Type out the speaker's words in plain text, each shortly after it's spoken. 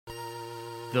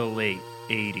The late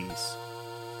 80s.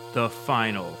 The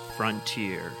final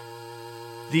frontier.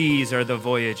 These are the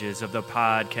voyages of the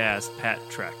podcast Pat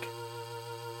Trek.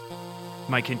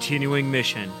 My continuing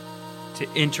mission to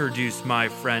introduce my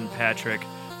friend Patrick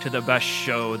to the best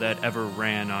show that ever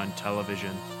ran on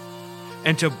television.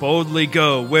 And to boldly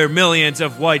go where millions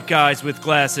of white guys with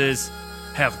glasses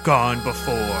have gone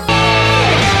before.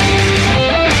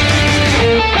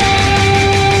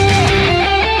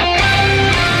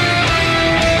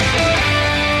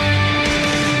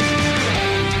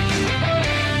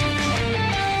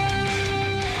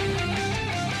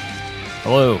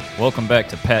 Hello, welcome back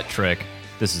to Pat Trek.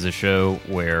 This is a show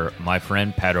where my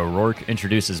friend Pat O'Rourke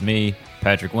introduces me,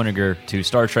 Patrick Winiger, to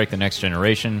Star Trek The Next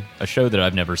Generation, a show that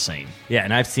I've never seen. Yeah,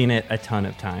 and I've seen it a ton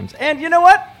of times. And you know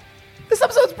what? This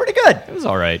episode's pretty good. It was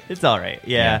all right. It's all right,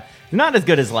 yeah. Not as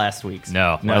good as last week's.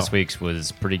 No, last week's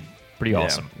was pretty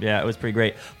awesome. Yeah, it was pretty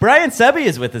great. Brian Sebi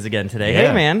is with us again today. Yeah.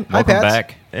 Hey, man. Welcome Pat.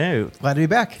 back. Hey. Glad to be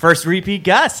back. First repeat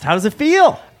guest. How does it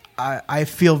feel? I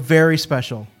feel very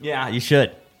special. Yeah, you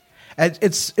should.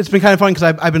 It's been kind of fun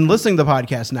because I've been listening to the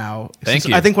podcast now. Thank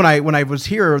you. I think when I was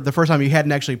here the first time, you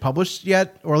hadn't actually published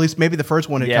yet, or at least maybe the first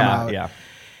one had come out. Yeah.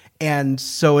 And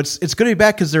so it's good to be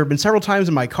back because there have been several times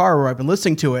in my car where I've been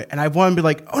listening to it, and I want to be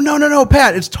like, oh no,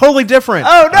 Pat, it's totally different.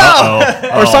 Oh,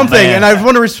 no. or something, man. and I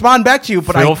want to respond back to you,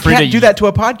 but Feel I free can't to do that to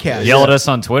a podcast. Yell at us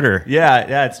on Twitter.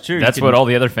 Yeah, it's true. That's what all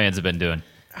the other fans have been doing.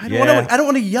 I don't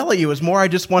want to yell at you. It's more I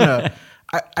just want to.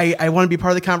 I want to be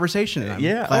part of the conversation. And I'm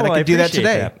glad I could do that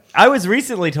appreciate today. that. I was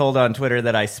recently told on Twitter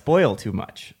that I spoil too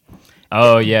much.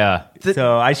 Oh, yeah.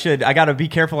 So I got to be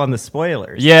careful on the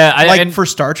spoilers. Yeah. For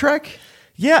Star Trek.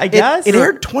 Yeah, I guess. It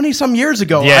aired 20-some years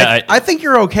ago. Yeah, I think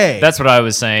you're okay. That's what I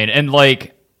was saying. And,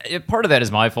 part of that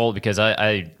is my fault because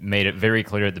I made it very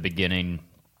clear at the beginning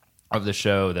of the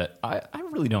show that I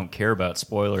really don't care about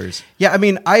spoilers. Yeah, I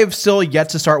mean, I have still yet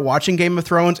to start watching Game of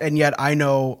Thrones, and yet I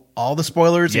know all the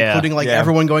spoilers, including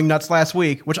everyone going nuts last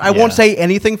week, which I won't say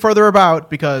anything further about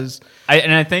because...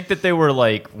 I think that they were,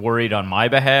 worried on my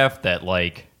behalf that,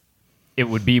 it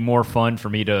would be more fun for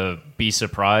me to be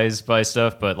surprised by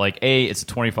stuff, but A, it's a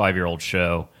 25-year-old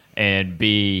show, and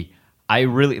B, I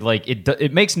really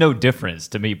it makes no difference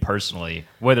to me personally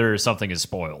whether something is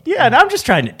spoiled. Yeah, and I'm just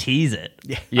trying to tease it.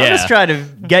 Yeah. I'm just trying to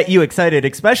get you excited.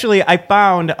 Especially, I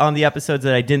found on the episodes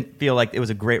that I didn't feel like it was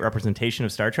a great representation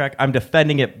of Star Trek, I'm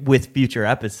defending it with future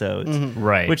episodes. Mm-hmm.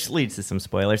 Right. Which leads to some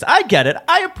spoilers. I get it.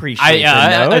 I appreciate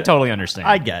I it. totally understand.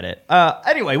 I get it.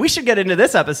 Anyway, we should get into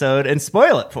this episode and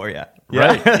spoil it for you.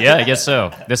 Right? Yeah, I guess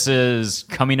so. This is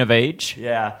Coming of Age.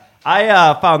 Yeah.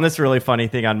 I found this really funny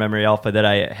thing on Memory Alpha that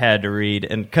I had to read,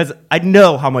 and because I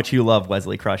know how much you love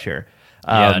Wesley Crusher.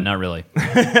 Yeah, not really.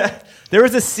 There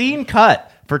was a scene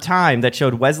cut for Time that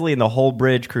showed Wesley and the whole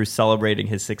bridge crew celebrating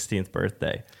his 16th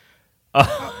birthday.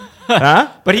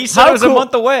 Huh? But he said it was a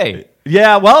month away.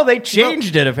 Yeah, well, they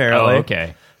changed it apparently. Oh,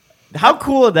 okay. How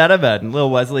cool would that have been?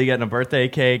 Little Wesley getting a birthday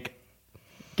cake.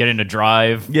 Getting to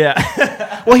drive.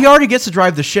 Yeah. Well, he already gets to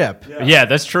drive the ship. Yeah,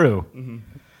 that's true. Mm-hmm.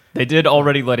 They did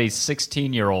already let a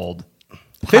 16-year-old...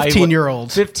 15-year-old.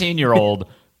 15-year-old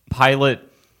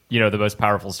pilot, the most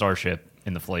powerful starship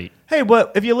in the fleet. Hey,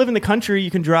 but if you live in the country,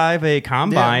 you can drive a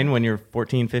Combine when you're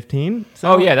 14, 15.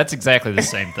 So. Oh, yeah, that's exactly the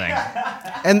same thing.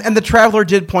 And the Traveler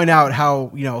did point out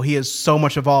how, he is so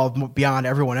much evolved beyond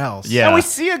everyone else. Yeah. And we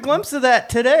see a glimpse of that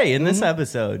today in this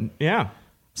episode. Yeah.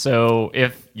 So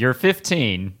if you're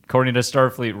 15, according to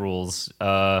Starfleet rules,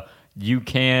 you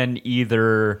can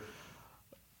either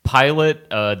pilot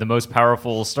the most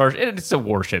powerful starship. It's a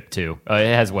warship, too.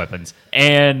 It has weapons.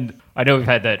 And I know we've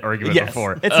had that argument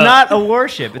before. It's not a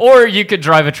warship. Or you could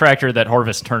drive a tractor that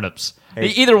harvests turnips.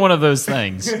 Either one of those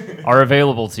things are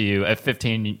available to you at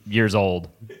 15 years old.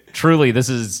 Truly, this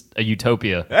is a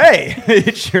utopia. Hey,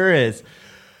 it sure is.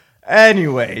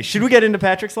 Anyway, should we get into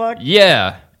Patrick's log?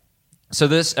 Yeah. So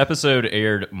this episode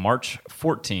aired March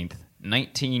 14th,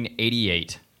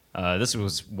 1988. This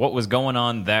was what was going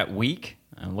on that week.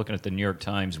 I'm looking at the New York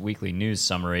Times weekly news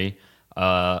summary.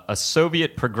 A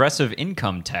Soviet progressive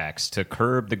income tax to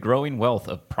curb the growing wealth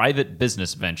of private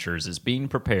business ventures is being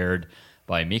prepared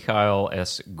by Mikhail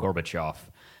S. Gorbachev.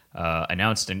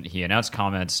 He announced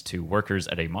comments to workers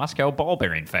at a Moscow ball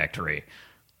bearing factory.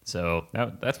 So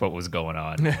that's what was going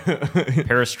on.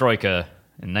 Perestroika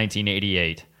in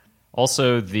 1988.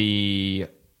 Also, the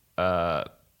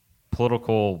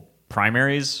political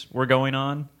primaries were going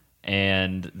on,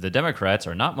 and the Democrats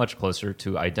are not much closer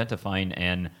to identifying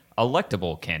an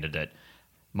electable candidate.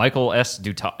 Michael S.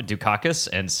 Dukakis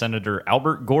and Senator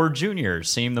Albert Gore Jr.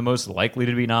 seem the most likely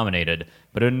to be nominated,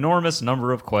 but an enormous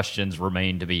number of questions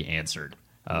remain to be answered.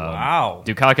 Wow.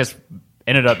 Dukakis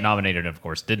ended up nominated, and of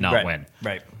course, did not right. win.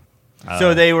 Right.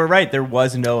 So they were right. There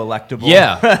was no electable.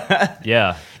 Yeah.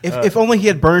 Yeah. If only he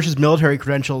had burnished his military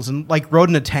credentials and like rode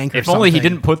in a tank or If something. only he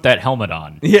didn't put that helmet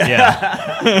on.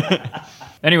 Yeah.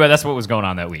 Anyway, that's what was going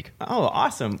on that week. Oh,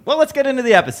 awesome. Well, let's get into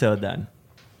the episode then.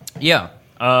 Yeah.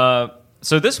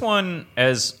 So this one,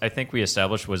 as I think we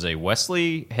established, was a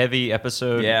Wesley-heavy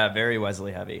episode. Yeah, very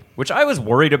Wesley heavy. Which I was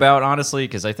worried about, honestly,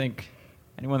 because I think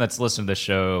anyone that's listened to this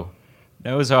show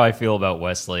knows how I feel about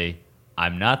Wesley.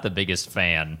 I'm not the biggest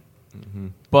fan,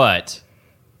 but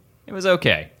it was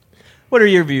okay. What are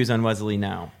your views on Wesley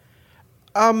now?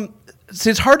 So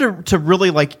it's hard to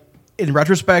really like in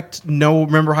retrospect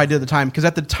remember how I did at the time, because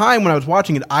at the time when I was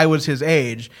watching it, I was his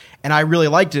age and I really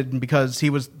liked it because he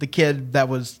was the kid that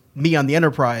was me on the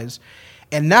Enterprise.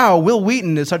 And now Will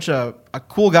Wheaton is such a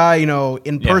cool guy,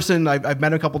 in person. I've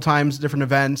met him a couple times at different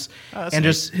events, and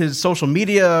just his social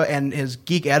media and his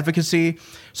geek advocacy.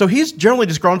 So he's generally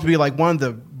just grown to be like one of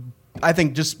the, I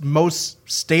think, just most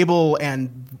stable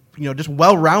and just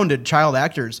well-rounded child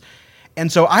actors. And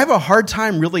so I have a hard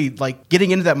time really like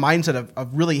getting into that mindset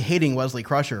of really hating Wesley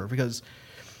Crusher, because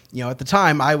at the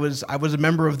time I was a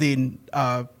member of the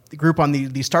group on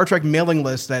the Star Trek mailing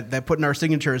list that put in our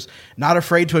signatures, not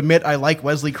afraid to admit I like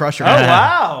Wesley Crusher. Oh,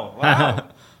 wow.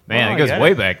 Man, Oh, it goes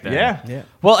way back then. Yeah.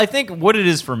 Well, I think what it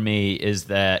is for me is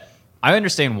that I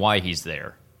understand why he's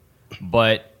there,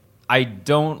 but I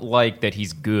don't like that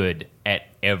he's good at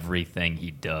everything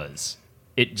he does.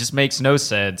 It just makes no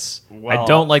sense. Well, I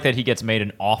don't like that he gets made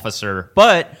an officer.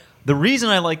 But the reason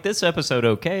I like this episode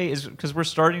okay is because we're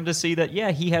starting to see that,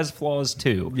 he has flaws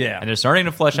too. Yeah. And they're starting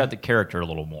to flesh out the character a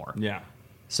little more. Yeah.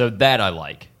 So that I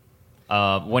like.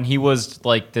 When he was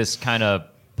like this kind of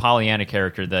Pollyanna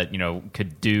character that,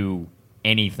 could do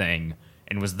anything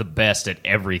and was the best at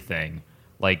everything.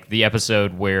 Like the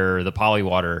episode where the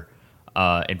polywater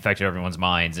infected everyone's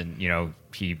minds, and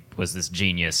he was this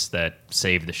genius that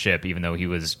saved the ship even though he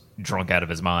was drunk out of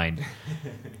his mind.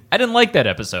 I didn't like that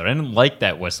episode. I didn't like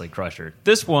that Wesley Crusher.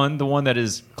 This one, the one that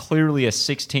is clearly a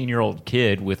 16-year-old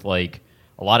kid with like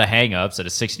a lot of hang-ups that a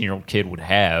 16-year-old kid would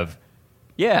have.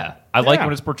 I like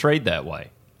when it's portrayed that way.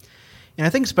 And I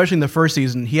think especially in the first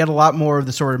season, he had a lot more of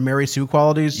the sort of Mary Sue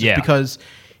qualities, just because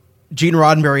Gene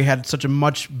Roddenberry had such a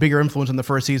much bigger influence in the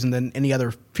first season than any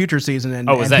other future season. And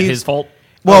was that his fault?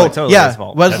 Well, totally his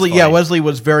fault. Wesley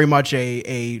was very much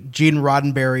a Gene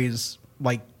Roddenberry's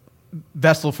like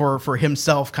vessel for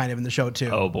himself, kind of in the show too.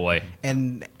 Oh boy!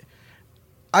 And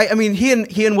I mean, he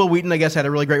and Will Wheaton, I guess, had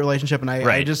a really great relationship, and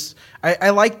I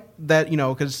like that,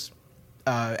 because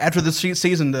after this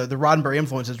season, the Roddenberry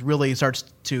influences really starts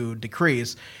to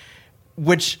decrease,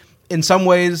 which in some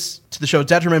ways to the show's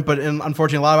detriment, but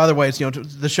unfortunately a lot of other ways,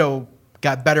 the show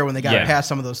got better when they got past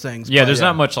some of those things. Yeah, there's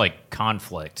not much like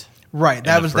conflict. Right.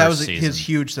 That was season, his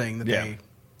huge thing that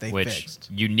they which fixed.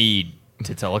 you need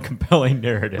to tell a compelling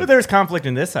narrative. But there's conflict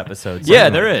in this episode. Yeah, certainly.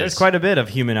 there is. There's quite a bit of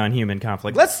human-on-human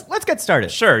conflict. Let's get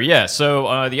started. Sure, yeah.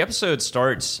 So the episode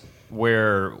starts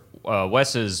where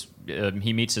Wes is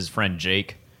he meets his friend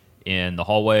Jake in the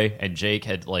hallway, and Jake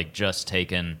had like just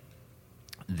taken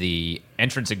the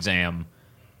entrance exam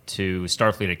to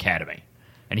Starfleet Academy,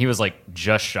 and he was like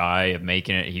just shy of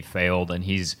making it. He failed, and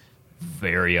he's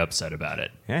very upset about it.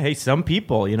 Yeah, hey, some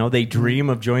people, they dream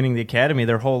of joining the academy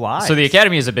their whole lives. So the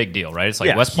academy is a big deal, right? It's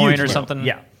like West Point or something?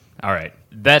 Yeah. All right.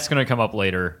 That's going to come up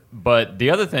later. But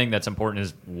the other thing that's important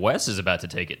is Wes is about to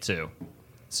take it too.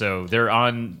 So they're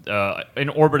on in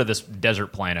orbit of this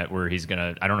desert planet where he's going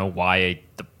to, I don't know why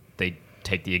they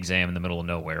take the exam in the middle of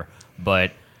nowhere,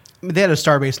 but They had a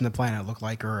starbase in the planet, it looked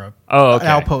like, or an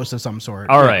outpost of some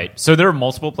sort. All right. So there are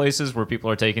multiple places where people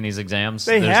are taking these exams?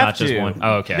 There's have not to. Just one?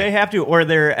 Oh, okay. They have to, or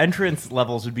their entrance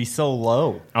levels would be so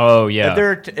low. Oh, yeah.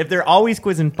 If they're always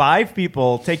quizzing 5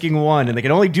 people, taking one, and they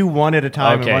can only do one at a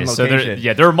time in one location.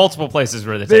 So there are multiple places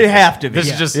where they have to be.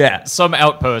 This is just some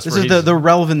outpost. This is the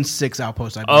Relevant 6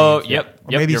 outpost, I believe. Oh, yep.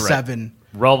 Or maybe you're right. 7.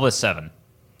 Relevant 7.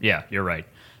 Yeah, you're right.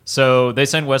 So they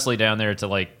send Wesley down there to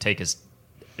like take his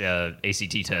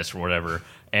ACT test or whatever,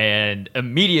 and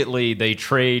immediately they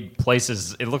trade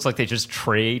places. It looks like they just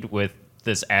trade with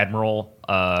this Admiral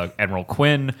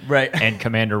Quinn, right, and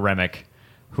Commander Remick,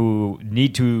 who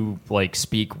need to like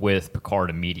speak with Picard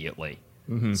immediately.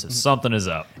 Mm-hmm. So something is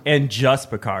up, and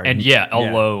just Picard, and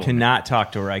alone cannot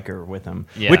talk to Riker with him,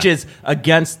 yeah. which is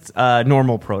against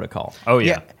normal protocol. Oh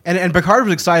yeah. And Picard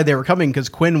was excited they were coming because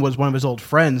Quinn was one of his old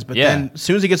friends, but then as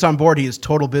soon as he gets on board, he is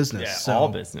total business. Yeah, so. all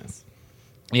business.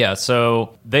 Yeah,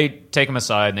 so they take him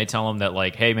aside and they tell him that,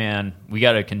 like, hey, man, we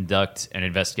got to conduct an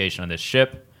investigation on this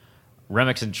ship.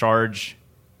 Remick's in charge.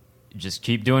 Just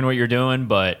keep doing what you're doing,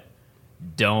 but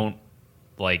don't,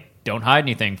 like, don't hide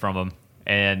anything from him,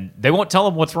 and they won't tell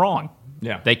him what's wrong.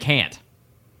 Yeah. They can't.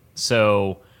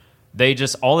 So they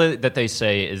just all that they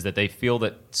say is that they feel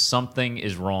that something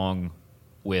is wrong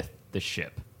with the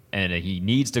ship, and he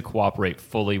needs to cooperate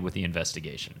fully with the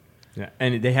investigation. Yeah.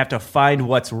 And they have to find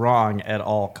what's wrong at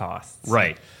all costs.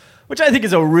 Right. Which I think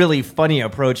is a really funny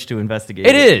approach to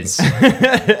investigation. It is.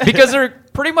 Because they're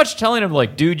pretty much telling him,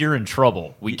 like, dude, you're in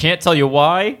trouble. We can't tell you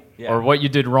why or what you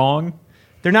did wrong.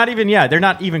 They're not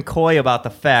even coy about the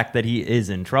fact that he is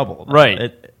in trouble.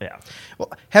 Right. Yeah.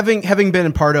 Well, having been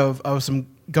a part of some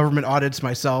government audits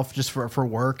myself, just for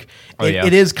work, yeah.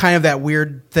 It is kind of that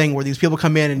weird thing where these people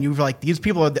come in and you're like, these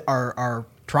people are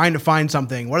trying to find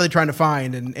something. What are they trying to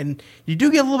find? And you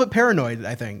do get a little bit paranoid,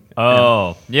 I think.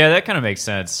 Oh, yeah, that kind of makes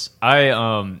sense. I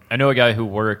know a guy who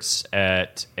works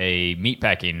at a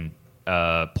meatpacking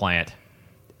plant,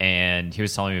 and he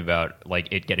was telling me about like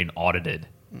it getting audited,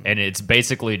 and it's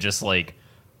basically just like,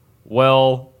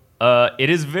 well, it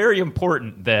is very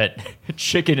important that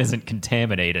chicken isn't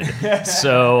contaminated.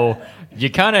 So you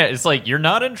kind of, it's like you're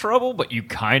not in trouble, but you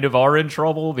kind of are in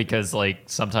trouble because like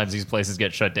sometimes these places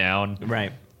get shut down.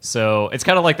 Right. So it's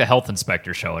kind of like the health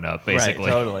inspector showing up, basically.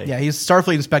 Right, totally. Yeah, he's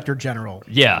Starfleet Inspector General.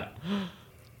 Yeah.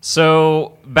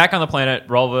 So back on the planet,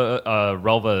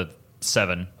 Relva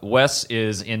 7, Wes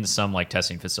is in some like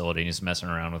testing facility and he's messing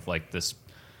around with like this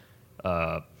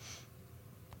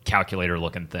calculator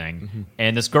looking thing. Mm-hmm.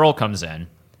 And this girl comes in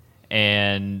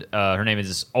and her name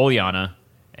is Oleana,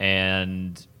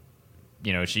 and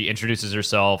you know, she introduces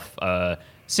herself.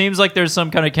 Seems like there's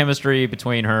some kind of chemistry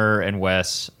between her and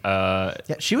Wes. Yeah,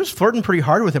 she was flirting pretty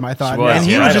hard with him, I thought, She was, and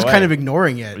he yeah, was right just away. kind of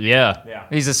ignoring it. Yeah.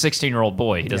 He's a 16-year-old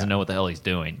boy. He doesn't Yeah. know what the hell he's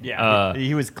doing. Yeah.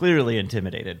 He was clearly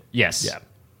intimidated. Yes. Yeah.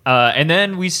 And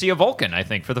then we see a Vulcan, I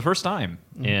think, for the first time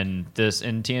in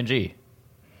TNG.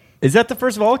 Is that the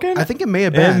first Vulcan? I think it may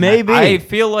have been. It may be. I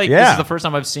feel like this Yeah. is the first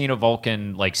time I've seen a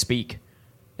Vulcan like speak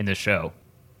in this show.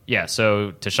 Yeah,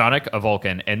 so Tashanik, a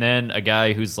Vulcan, and then a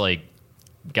guy who's like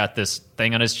got this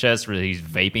thing on his chest where he's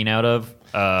vaping out of.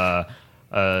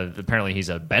 Apparently he's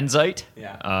a Benzite.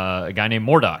 Yeah. A guy named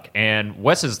Mordok. And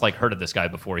Wes has like heard of this guy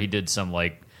before. He did some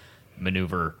like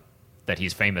maneuver that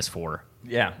he's famous for.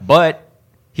 Yeah. But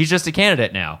he's just a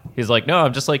candidate now. He's like, no,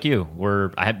 I'm just like you.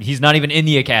 He's not even in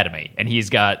the academy, and he's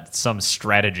got some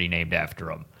strategy named after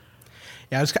him.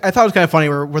 Yeah, I thought it was kind of funny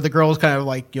where the girl was kind of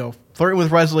like, you know, flirting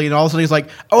with Wesley, and all of a sudden he's like,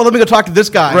 oh, let me go talk to this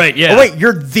guy. Right, yeah. Oh, wait,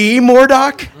 you're the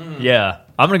Mordok? Yeah.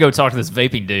 I'm going to go talk to this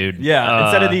vaping dude. Yeah.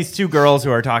 Instead of these two girls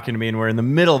who are talking to me and we're in the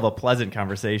middle of a pleasant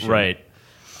conversation. Right.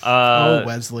 Oh,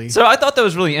 Wesley. So I thought that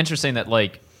was really interesting that,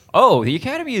 like, oh, the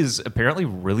academy is apparently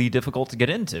really difficult to get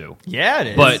into. Yeah, it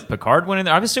is. But Picard went in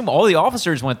there. I assume all the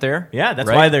officers went there. yeah, that's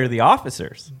right? why they're the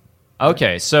officers.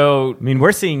 Okay, so... I mean,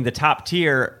 we're seeing the top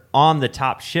tier on the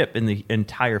top ship in the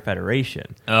entire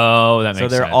Federation. Oh, that makes So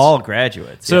sense. they're all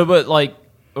graduates. So, yeah. but, like,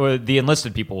 the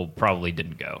enlisted people probably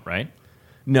didn't go, right?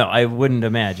 No, I wouldn't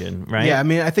imagine, right? Yeah, I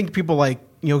mean, I think people like,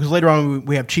 you know, because later on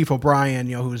we have Chief O'Brien,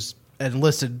 you know, who's an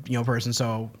enlisted, you know, person.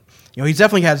 So, you know, he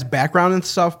definitely has background and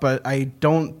stuff, but I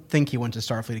don't think he went to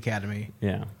Starfleet Academy.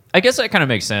 Yeah. I guess that kind of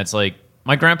makes sense. Like,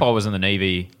 my grandpa was in the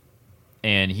Navy,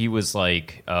 and he was,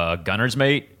 like, a gunner's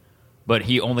mate, but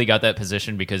he only got that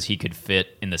position because he could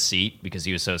fit in the seat because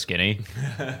he was so skinny.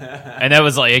 And that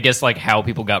was, like, I guess, like, how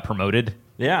people got promoted.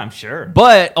 Yeah, I'm sure.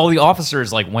 But all the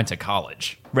officers, like, went to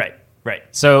college. Right, right.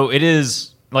 So it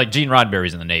is, like, Gene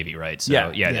Roddenberry's in the Navy, right?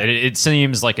 So, Yeah. It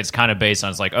seems like it's kind of based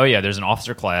on, it's like, oh, yeah, there's an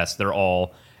officer class. They're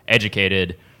all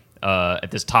educated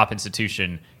at this top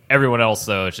institution. Everyone else,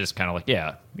 though, it's just kind of like,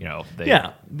 yeah, you know,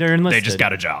 they're enlisted. they just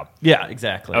got a job. Yeah,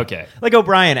 exactly. Okay. Like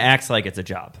O'Brien acts like it's a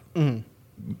job.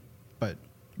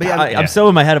 But yeah, I'm so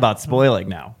in my head about spoiling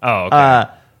now. Oh, okay.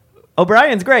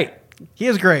 O'Brien's great. he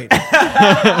is great.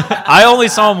 I only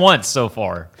saw him once so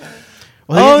far.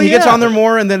 Well, he gets yeah. on there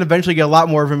more, and then eventually get a lot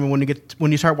more of him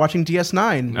when you start watching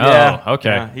DS9. Oh, okay.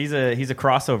 Yeah, he's a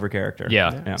crossover character.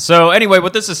 Yeah. So anyway,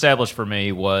 what this established for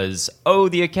me was,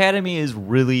 the academy is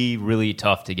really, really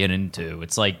tough to get into.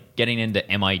 It's like getting into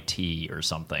MIT or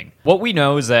something. What we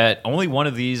know is that only one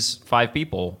of these 5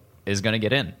 people is going to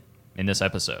get in this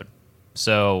episode.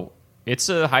 So it's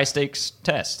a high-stakes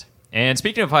test. And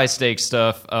speaking of high-stakes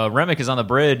stuff, Remick is on the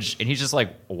bridge, and he's just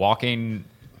like walking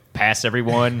past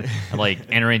everyone and like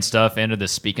entering stuff into the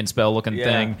speak and spell looking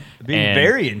thing. Being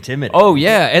very intimidating. Oh,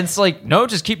 yeah. And it's like, no,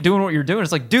 just keep doing what you're doing.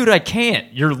 It's like, dude, I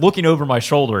can't. You're looking over my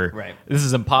shoulder. Right. This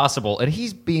is impossible. And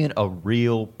he's being a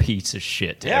real piece of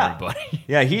shit to everybody.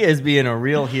 Yeah, he is being a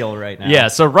real heel right now. Yeah,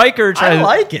 so Riker tries. I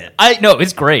like it. No,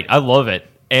 it's great. I love it.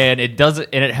 And it does,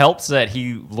 and it helps that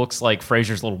he looks like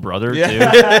Frasier's little brother,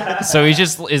 too. So he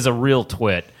just is a real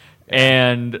twit.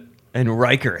 And And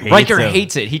Riker hates Riker him.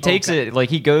 hates it. He takes it like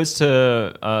he goes to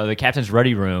the captain's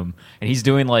ready room and he's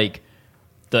doing like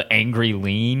the angry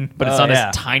lean, but it's on yeah.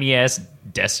 his tiny ass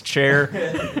desk chair,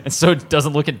 and so it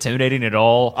doesn't look intimidating at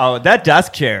all. Oh, that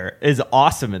desk chair is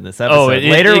awesome in this episode. Oh,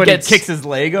 Later it when gets- he kicks his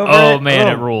leg over Oh it. man,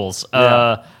 it rules.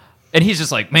 Yeah. And he's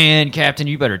just like, man, Captain,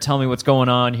 you better tell me what's going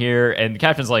on here. And the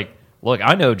captain's like, look,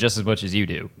 I know just as much as you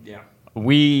do. Yeah.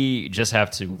 We just have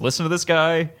to listen to this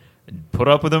guy, put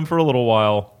up with him for a little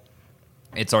while.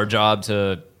 It's our job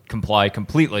to comply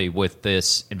completely with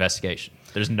this investigation.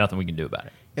 There's nothing we can do about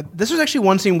it. This was actually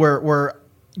one scene where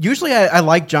usually I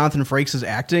like Jonathan Frakes'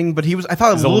 acting, but I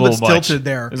thought It's a little bit much. stilted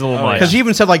there. It was a little much. Because he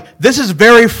even said like, "This is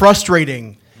very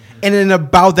frustrating," and in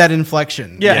about that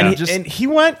inflection. Yeah, Yeah. and he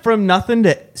went from nothing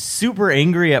to super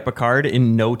angry at Picard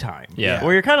in no time. Yeah.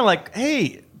 Where you're kind of like,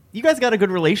 hey, you guys got a good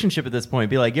relationship at this point.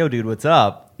 Be like, yo, dude, what's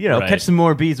up? You know, Right. catch some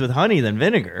more bees with honey than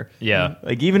vinegar. Yeah.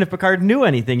 Like, even if Picard knew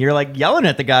anything, you're like yelling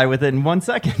at the guy within 1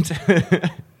 second.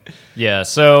 Yeah,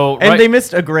 so... And right- they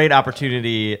missed a great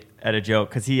opportunity at a joke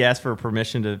because he asked for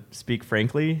permission to speak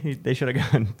frankly. They should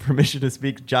have gotten permission to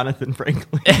speak Jonathan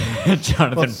frankly.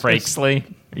 Jonathan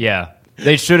Frakes. Yeah.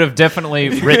 They should have definitely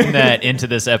written that into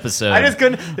this episode. I just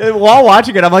couldn't. While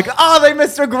watching it, I'm like, oh, they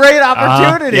missed a great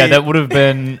opportunity. Yeah, that would have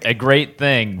been a great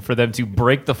thing for them to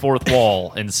break the fourth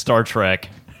wall in Star Trek.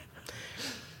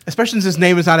 Especially since his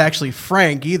name is not actually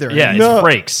Frank either. Yeah, No.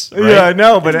 it's Frakes. Right? Yeah,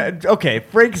 no, but okay,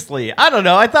 Franksley. I don't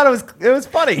know. I thought it was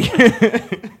funny.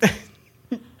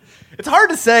 It's hard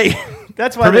to say.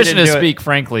 That's why Permission they to didn't do speak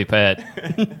frankly,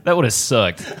 Pat. That would have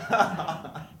sucked.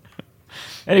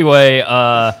 Anyway,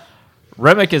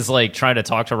 Remick is like trying to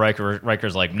talk to Riker.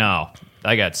 Riker's like, no,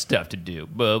 I got stuff to do.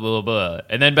 Blah, blah, blah.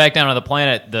 And then back down on the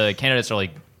planet, the candidates are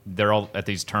like, they're all at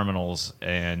these terminals,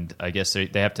 and I guess they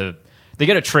have to. They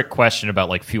get a trick question about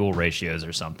like fuel ratios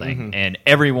or something, and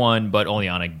everyone but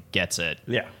Oleana gets it.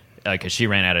 Yeah. Because she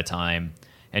ran out of time,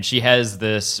 and she has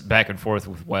this back and forth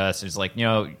with Wes. It's like, you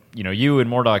know, you and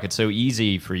Murdoch, it's so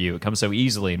easy for you. It comes so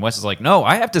easily. And Wes is like, no,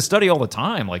 I have to study all the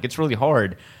time. Like, it's really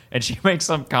hard. And she makes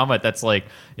some comment that's like,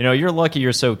 you know, you're lucky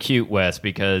you're so cute, Wes,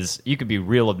 because you could be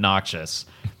real obnoxious.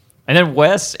 And then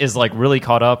Wes is like really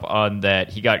caught up on that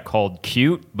he got called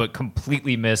cute, but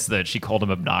completely missed that she called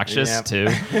him obnoxious Yep. too.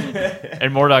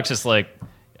 And Murdoch's just like,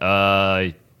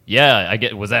 yeah, I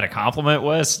get. Was that a compliment,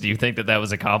 Wes? Do you think that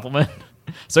was a compliment?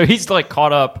 So he's like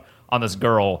caught up on this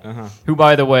girl, who,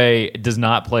 by the way, does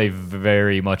not play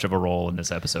very much of a role in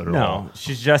this episode at all. No,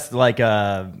 she's just like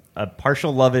a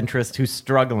partial love interest who's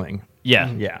struggling. Yeah,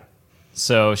 Yeah.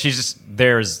 So she's just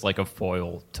there as like a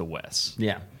foil to Wes.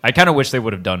 Yeah. I kind of wish they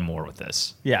would have done more with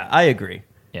this. Yeah, I agree.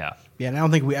 Yeah. Yeah, and I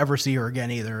don't think we ever see her again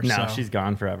either. No, so. she's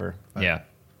gone forever. Yeah.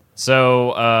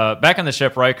 So back on the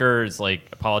ship, Riker is like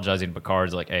apologizing to Picard.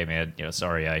 He's like, "Hey man,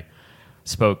 sorry I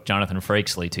spoke Jonathan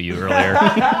Frakes to you earlier."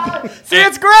 See,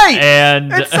 it's great.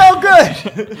 And It's so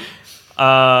good.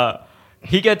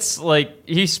 he gets like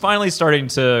he's finally starting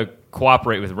to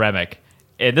cooperate with Remick.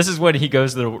 And this is when he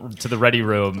goes to the ready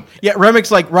room. Yeah, Remick's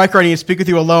like, Riker, I need to speak with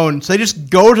you alone. So they just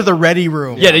go to the ready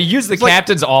room. Yeah, they use the It's like-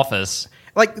 captain's office.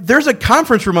 Like, there's a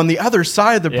conference room on the other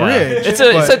side of the Yeah. bridge. It's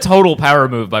a but- total power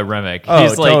move by Remick. Oh,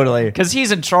 He's like, totally. because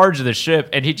he's in charge of the ship,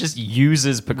 and he just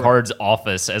uses Picard's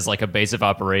office as like a base of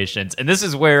operations. And this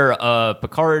is where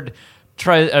Riker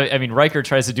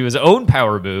tries to do his own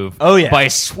power move. Oh, yeah. By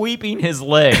sweeping his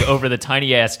leg over the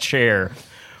tiny ass chair.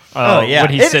 Oh yeah,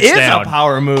 when he it sits is down. a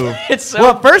power move. It's so-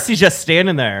 well, at first he's just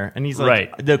standing there, and he's like,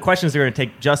 Right. the questions are going to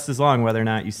take just as long whether or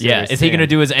not you sit. Yeah, or is he stand. going to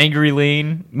do his angry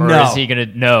lean? Or No. is he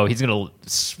going to? No, he's going to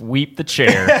sweep the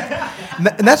chair.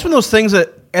 And that's one of those things that,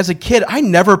 as a kid, I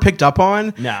never picked up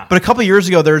on. Nah. But a couple of years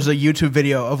ago, there's a YouTube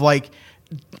video of like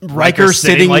Riker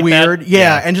sitting sitting like that? weird.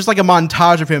 Yeah. And just like a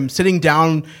montage of him sitting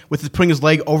down with putting his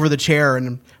leg over the chair. And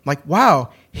I'm like, wow,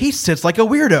 he sits like a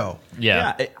weirdo.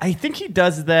 Yeah. Yeah, I think he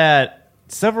does that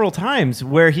several times.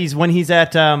 When he's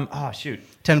at 10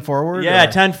 forward? yeah,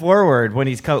 or- 10 forward when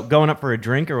he's going up for a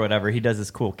drink or whatever. He does this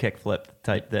cool kick flip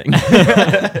type thing.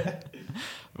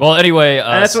 Well, anyway,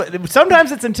 And that's what,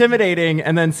 sometimes it's intimidating,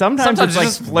 and then sometimes it's like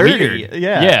it's just flirty. weird.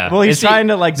 Yeah. Well, he's Is he- trying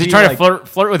to like. Is he be trying like, to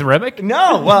flirt with Remick?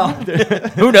 No, well,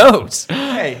 Who knows?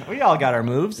 hey, we all got our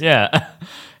moves. Yeah.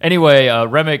 Anyway,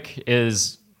 Remick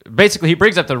is basically he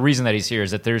brings up the reason that he's here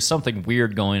is that there's something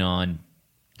weird going on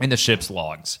in the ship's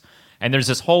logs, and there's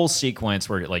this whole sequence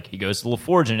where like he goes to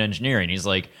LaForge in engineering. He's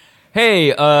like,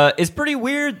 "Hey, it's pretty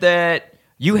weird that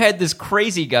you had this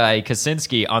crazy guy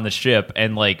Kaczynski on the ship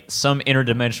and like some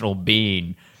interdimensional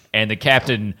being, and the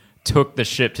captain took the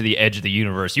ship to the edge of the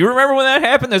universe. You remember when that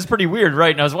happened? That's pretty weird,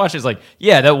 right? And I was watching, it's like,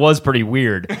 yeah, that was pretty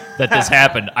weird that this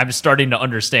happened. I'm starting to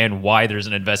understand why there's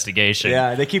an investigation.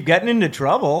 Yeah, they keep getting into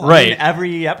trouble. Right.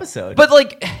 Every episode. But,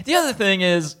 like, the other thing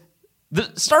is, the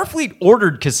Starfleet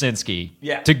ordered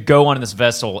Kaczynski to go on this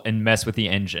vessel and mess with the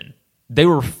engine. They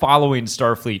were following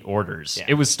Starfleet orders. Yeah.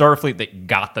 It was Starfleet that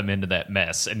got them into that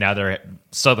mess, and now they're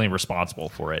suddenly responsible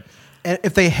for it. And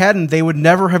if they hadn't, they would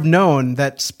never have known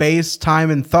that space, time,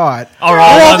 and thought Are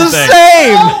all all the one thing.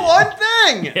 same. one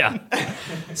thing. Yeah.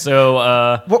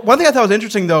 So, One thing I thought was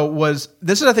interesting, though, was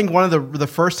this is, I think, one of the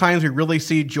first times we really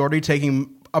see Geordi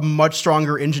taking a much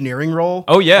stronger engineering role.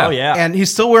 oh, yeah. And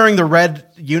he's still wearing the red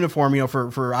uniform,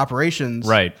 for operations,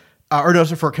 Right. Or no,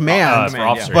 so for command. For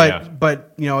officer,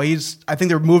 but I think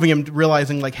they're moving him,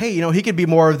 realizing like, hey, he could be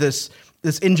more of this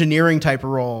engineering type of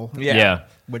role. Yeah.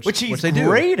 Which he's they do.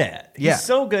 great at. He's Yeah.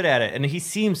 so good at it, and he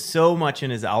seems so much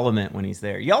in his element when he's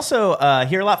there. You also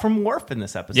hear a lot from Worf in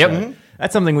this episode. Yep. Mhm.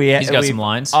 That's something He's got we've some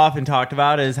lines. often talked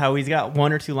about, is how he's got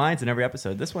 1 or 2 lines in every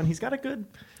episode. This one, he's got a good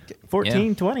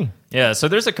 14, 20. Yeah, so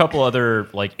there's a couple other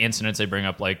like incidents they bring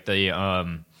up, like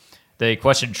they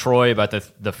questioned Troy about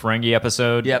the Ferengi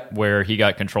episode, Yep. where he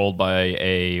got controlled by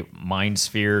a mind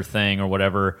sphere thing or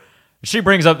whatever. She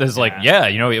brings up this like,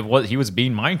 he was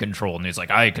being mind controlled, and he's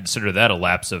like, I consider that a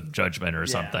lapse of judgment or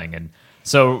something. And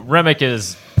so Remick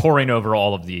is pouring over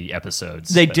all of the episodes.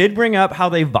 They did bring up how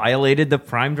they violated the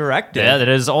Prime Directive. Yeah, that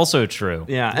is also true.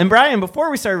 Yeah, and Brian, before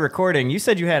we started recording, you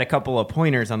said you had a couple of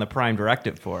pointers on the Prime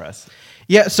Directive for us.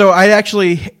 Yeah, so I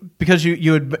actually, because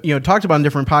you had talked about in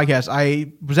different podcasts,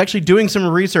 I was actually doing some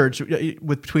research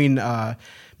between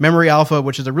Memory Alpha,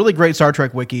 which is a really great Star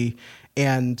Trek wiki,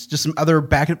 and just some other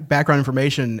background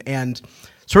information. And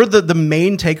sort of the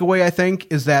main takeaway, I think,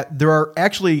 is that there are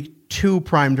actually 2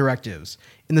 Prime Directives,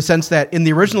 in the sense that in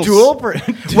the original Dual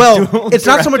it's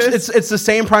not so much directives? it's the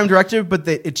same Prime Directive, but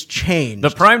it's changed. The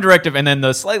Prime Directive and then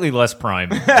the slightly less Prime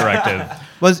Directive.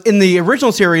 Was in the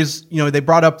original series, they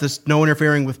brought up this no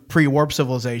interfering with pre-warp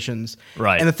civilizations.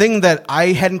 Right. And the thing that I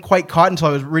hadn't quite caught until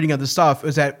I was reading other stuff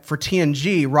is that for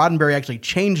TNG, Roddenberry actually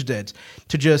changed it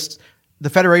to just the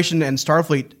Federation and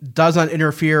Starfleet does not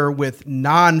interfere with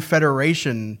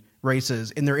non-Federation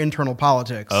races in their internal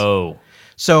politics. Oh.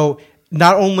 So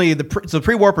not only the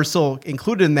pre-warp are still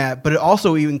included in that, but it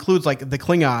also includes like the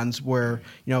Klingons, where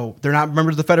they're not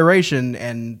members of the Federation,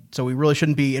 and so we really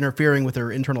shouldn't be interfering with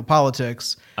their internal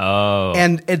politics. Oh.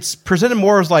 And it's presented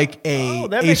more as like a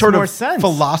makes sort more of sense.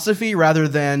 philosophy rather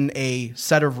than a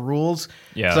set of rules.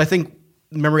 Yeah. So I think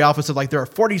Memory Alpha said like there are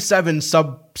 47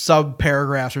 sub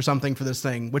paragraphs or something for this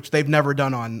thing, which they've never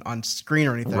done on screen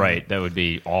or anything. Right. That would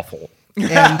be awful.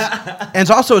 And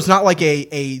it's not like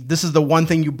a this is the one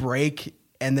thing you break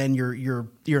and then you're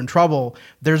in trouble.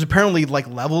 There's apparently like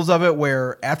levels of it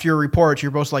where after your report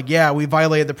you're both like, yeah, we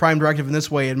violated the Prime Directive in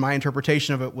this way, and my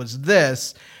interpretation of it was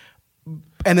this.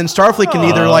 And then Starfleet can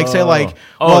either like say like,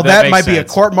 well, that that makes might be a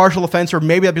sense. court-martial offense, or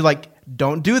maybe that'd be like,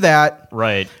 don't do that.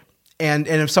 Right. And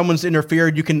if someone's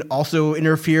interfered, you can also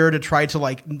interfere to try to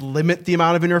like limit the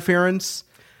amount of interference.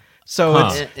 So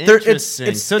Huh.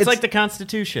 Interesting. So it's like the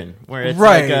Constitution, where it's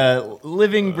Right. like a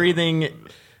living, breathing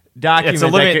document. It's a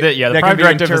living, that the can Prime be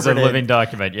Directive is a interpreted. living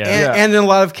document. Yeah. and in a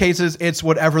lot of cases, it's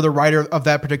whatever the writer of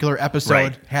that particular episode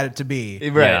Right. had it to be.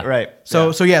 Right, Yeah. right.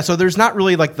 So there's not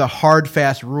really like the hard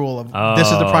fast rule of this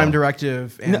is the Prime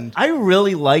Directive, and I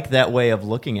really like that way of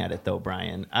looking at it, though,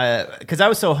 Brian. Because I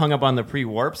was so hung up on the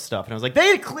pre-warp stuff, and I was like,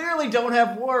 they clearly don't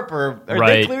have warp, or they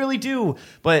Right. clearly do.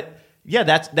 But yeah,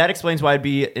 that explains why it'd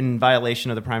be in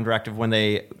violation of the Prime Directive when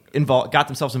they got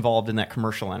themselves involved in that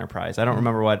commercial enterprise. I don't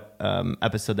remember what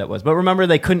episode that was, but remember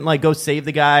they couldn't like go save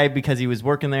the guy because he was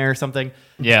working there or something.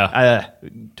 Yeah.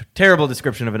 Terrible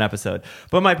description of an episode.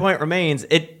 But my point remains,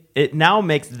 it now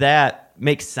makes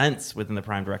sense within the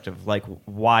Prime Directive, like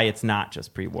why it's not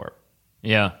just pre-warp.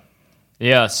 Yeah.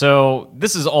 Yeah, so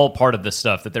this is all part of the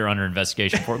stuff that they're under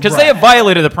investigation for. Because they have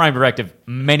violated the Prime Directive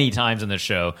many times in this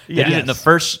show. They did it in the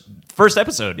first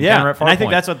episode. Yeah, Banner at and I think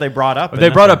Farpoint. that's what they brought up. They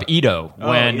in brought that up Ito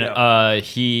when Ito.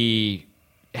 he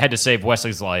had to save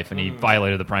Wesley's life, and he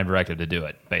violated the Prime Directive to do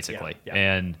it, basically. Yeah,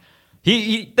 yeah. And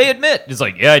they admit, it's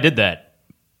like, yeah, I did that.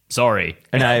 Sorry.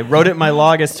 And I wrote it in my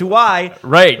log as to why.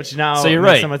 Right. Which now so you're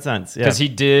makes right. so much sense. Yeah. Because he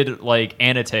did like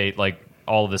annotate like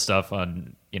all of this stuff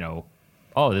on,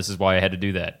 oh, this is why I had to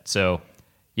do that. So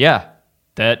yeah,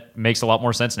 that makes a lot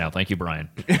more sense now. Thank you, Brian.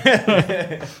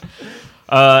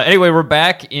 Anyway, we're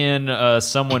back in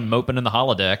someone moping in the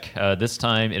holodeck. This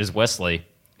time it is Wesley.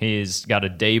 He's got a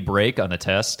day break on a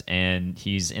test, and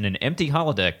he's in an empty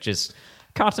holodeck just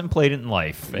contemplating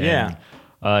life. And,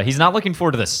 Yeah. he's not looking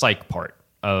forward to the psych part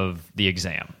of the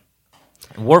exam.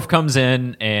 Worf comes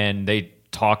in and they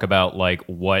talk about like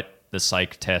what the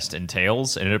psych test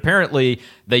entails, and apparently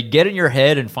they get in your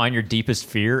head and find your deepest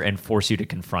fear and force you to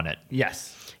confront it.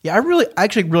 Yes. Yeah, I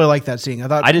actually really like that scene. I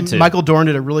thought I did too. Michael Dorn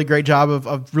did a really great job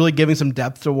of really giving some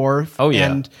depth to Worf. Oh,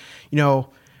 yeah. And,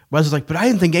 Wes is like, but I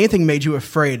didn't think anything made you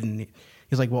afraid. And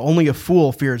he's like, well, only a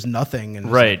fool fears nothing. And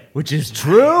it's Right. Which is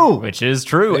true. Which is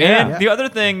true. Yeah. And the other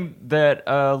thing that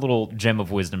little gem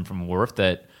of wisdom from Worf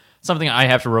that something I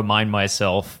have to remind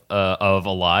myself of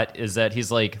a lot is that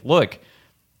he's like, look,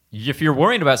 if you're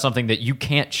worrying about something that you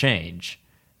can't change,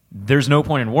 there's no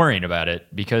point in worrying about it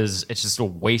because it's just a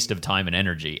waste of time and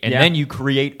energy. And then you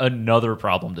create another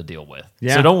problem to deal with.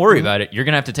 Yeah. So don't worry about it. You're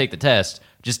going to have to take the test.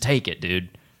 Just take it,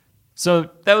 dude. So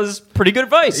that was pretty good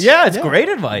advice. Yeah, it's great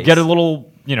advice. Get a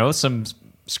little, some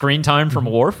screen time from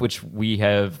Worf, which we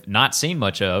have not seen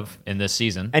much of in this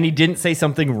season. And he didn't say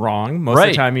something wrong. Most of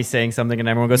Right. the time he's saying something and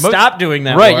everyone goes, stop doing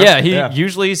that. Right, Worf." yeah. He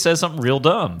usually says something real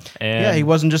dumb. And Yeah, he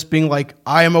wasn't just being like,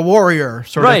 I am a warrior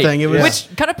sort right. of thing. It was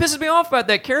Which kind of pisses me off about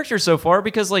that character so far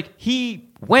because, he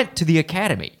went to the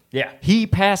academy. Yeah. He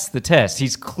passed the test.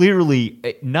 He's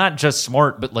clearly not just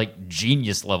smart, but,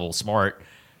 genius level smart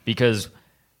because,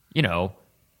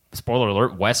 spoiler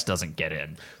alert, Wes doesn't get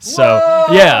in. So,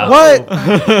 yeah.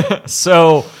 what?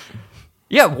 So,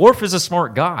 yeah, Worf is a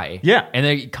smart guy. Yeah. And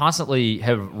they constantly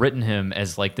have written him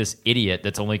as this idiot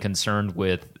that's only concerned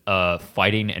with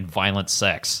fighting and violent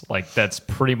sex. That's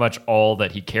pretty much all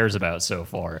that he cares about so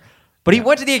far. But he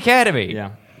went to the academy.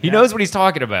 Yeah. He knows what he's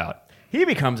talking about. He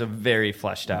becomes a very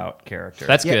fleshed out character.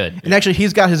 That's Yeah. good. And actually,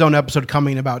 he's got his own episode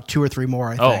coming in about 2 or 3 more,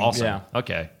 I think. Oh, awesome. Yeah.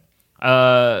 Okay.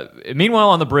 Meanwhile,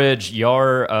 on the bridge,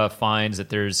 Yar finds that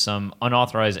there's some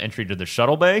unauthorized entry to the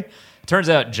shuttle bay. Turns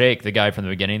out Jake, the guy from the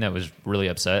beginning that was really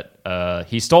upset,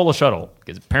 he stole a shuttle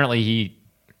because apparently he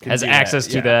has do access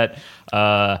that, to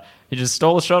that. He just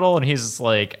stole a shuttle, and he's just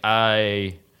like,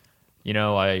 I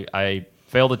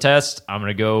failed a test. I'm going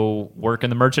to go work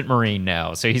in the Merchant Marine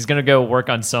now. So he's going to go work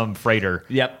on some freighter.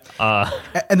 Yep.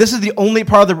 And this is the only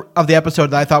part of the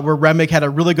episode that I thought where Remick had a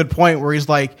really good point where he's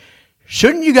like,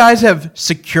 shouldn't you guys have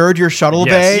secured your shuttle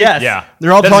bay? Yes. Yeah.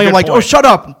 They're all That's a telling him good like, oh, point. shut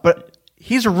up. But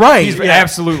he's right. He's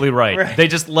absolutely right. They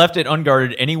just left it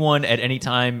unguarded. Anyone at any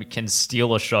time can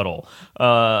steal a shuttle.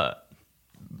 Which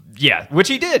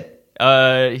he did.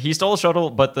 He stole a shuttle,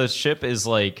 but the ship is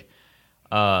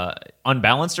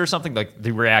unbalanced or something.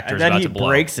 The reactor And is then about he to blow.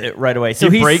 breaks it right away. So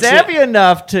He he's breaks savvy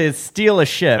enough to steal a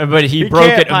ship. But he broke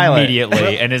can't it pilot.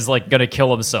 immediately and is going to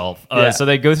kill himself. Yeah. So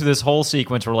they go through this whole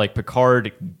sequence where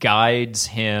Picard guides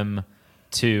him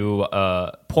to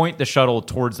point the shuttle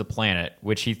towards the planet,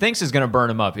 which he thinks is going to burn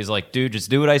him up. He's like, dude, just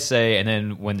do what I say. And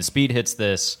then when the speed hits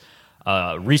this,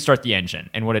 restart the engine.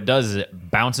 And what it does is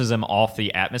it bounces him off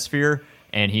the atmosphere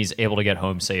and he's able to get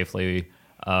home safely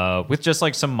with just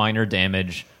some minor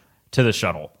damage to the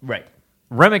shuttle. Right.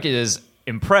 Remick is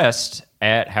impressed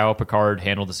at how Picard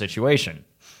handled the situation.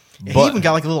 He even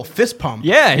got a little fist pump.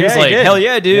 Yeah, he was he like, did. hell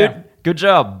yeah, dude. Yeah. Good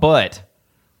job. But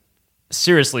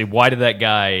seriously, why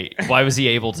was he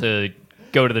able to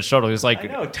go to the shuttle? He was like, I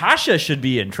know. Tasha should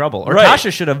be in trouble. Or Right.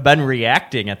 Tasha should have been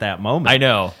reacting at that moment. I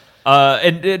know.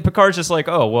 And Picard's just like,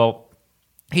 oh, well,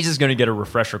 he's just going to get a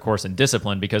refresher course in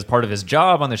discipline because part of his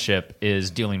job on the ship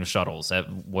is dealing with shuttles.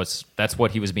 That's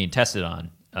what he was being tested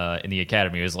on in the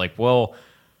academy. He was like, well,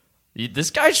 this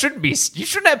guy shouldn't be. You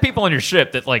shouldn't have people on your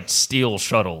ship that steal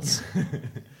shuttles.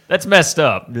 That's messed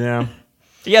up. Yeah.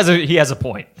 He has a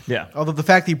point. Yeah. Although the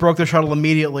fact that he broke the shuttle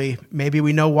immediately, maybe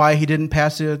we know why he didn't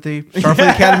pass the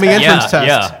Starfleet Academy entrance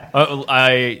test.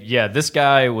 Yeah. This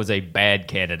guy was a bad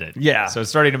candidate. Yeah. So it's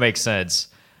starting to make sense.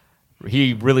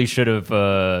 He really should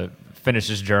have finished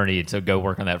his journey to go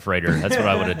work on that freighter. That's what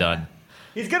I would have done.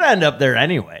 He's going to end up there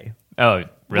anyway. Oh,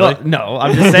 really? Well, no,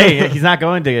 I'm just saying he's not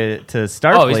going to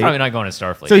Starfleet. Oh, he's probably not going to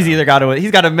Starfleet. So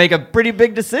he's got to make a pretty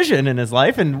big decision in his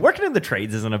life, and working in the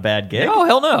trades isn't a bad gig. Oh,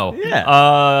 hell no.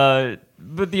 Yeah.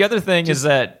 But the other thing is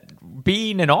that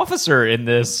being an officer in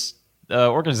this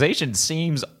organization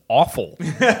seems awful.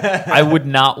 I would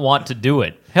not want to do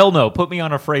it. Hell no. Put me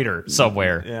on a freighter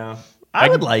somewhere. Yeah. I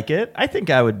would like it. I think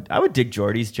I would dig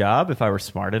Geordi's job if I were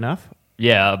smart enough.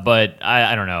 Yeah, but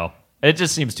I don't know. It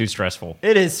just seems too stressful.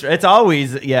 It is. It's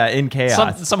always in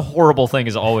chaos. Some horrible thing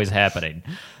is always happening.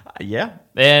 Yeah.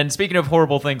 And speaking of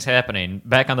horrible things happening,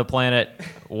 back on the planet,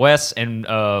 Wes and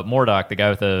Mordok, the guy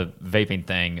with the vaping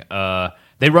thing,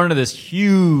 they run into this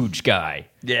huge guy.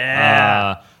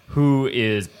 Yeah. Who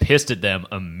is pissed at them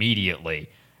immediately.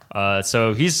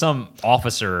 So he's some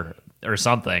officer or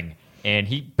something, and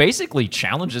he basically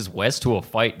challenges Wes to a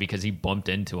fight because he bumped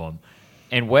into him.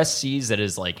 And Wes sees that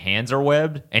his hands are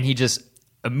webbed, and he just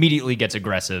immediately gets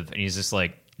aggressive, and he's just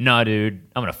like, "Nah, dude,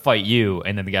 I'm gonna fight you."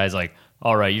 And then the guy's like,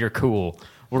 "All right, you're cool.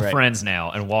 We're friends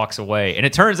now," and walks away. And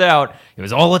it turns out it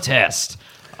was all a test.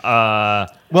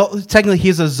 Well, technically,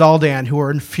 he's a Zaldan who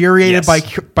are infuriated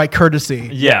by courtesy.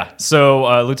 Yeah.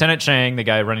 So Lieutenant Chang, the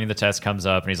guy running the test, comes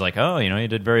up and he's like, "Oh, you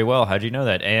did very well. How'd you know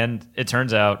that?" And it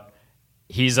turns out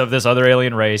he's of this other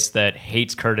alien race that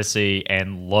hates courtesy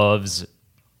and loves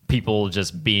people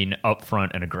just being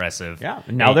upfront and aggressive. Yeah.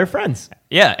 Now they're friends.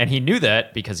 Yeah, and he knew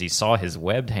that because he saw his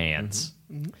webbed hands.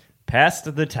 Mm-hmm.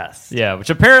 Passed the test. Yeah, which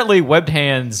apparently webbed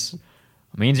hands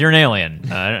means you're an alien.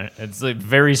 It's like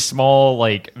very small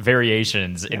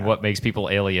variations in what makes people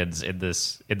aliens in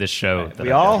this show. Right.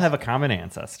 We all have a common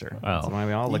ancestor. That's why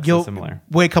we all look so similar.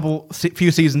 Wait a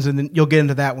few seasons and then you'll get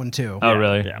into that one too. Oh,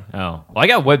 really? Yeah. Oh, well, I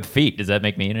got webbed feet. Does that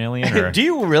make me an alien? Or? Do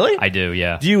you really? I do.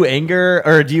 Yeah. Do you anger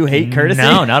or do you hate courtesy?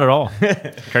 No, not at all.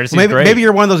 Courtesy's great. Maybe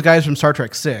you're one of those guys from Star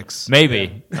Trek 6.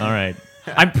 Maybe. Yeah. All right.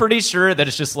 I'm pretty sure that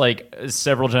it's just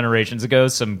several generations ago,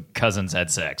 some cousins had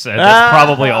sex. That's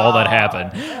probably all that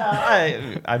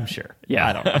happened. I'm sure. Yeah.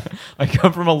 I don't know. I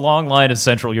come from a long line of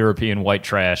Central European white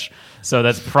trash, so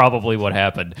that's probably what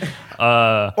happened.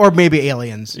 Or maybe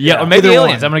aliens. Yeah, or maybe Either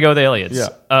aliens. one. I'm going to go with aliens.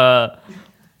 Yeah.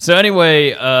 So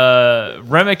anyway,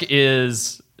 Remick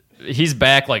he's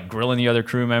back grilling the other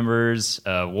crew members,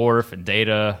 Worf and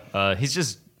Data. He's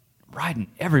just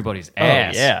riding everybody's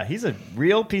ass. Oh, yeah, he's a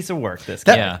real piece of work, this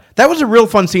guy. That was a real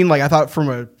fun scene, I thought, from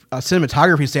a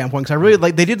cinematography standpoint, because I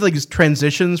really they did these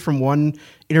transitions from one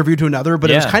interview to another,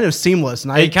 but it was kind of seamless.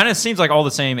 And it kind of seems like all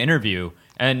the same interview.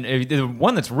 And the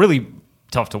one that's really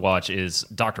tough to watch is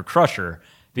Dr. Crusher,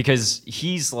 because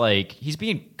he's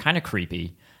being kind of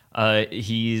creepy.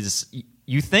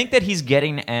 You think that he's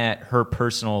getting at her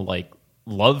personal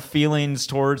love feelings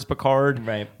towards Picard,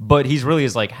 right? But he's really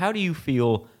how do you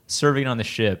feel serving on the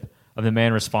ship of the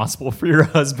man responsible for your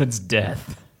husband's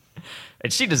death?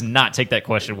 And she does not take that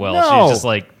question well. No. She's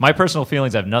just my personal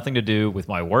feelings have nothing to do with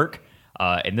my work,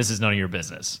 and this is none of your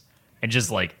business. And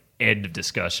just end of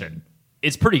discussion.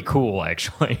 It's pretty cool,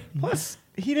 actually. Plus,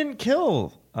 he didn't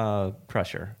kill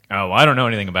Crusher. Oh, I don't know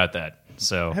anything about that.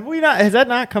 So Have we not? Has that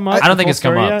not come up? I don't think it's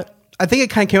come up. Yet? I think it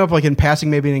kind of came up in passing,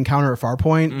 maybe an encounter at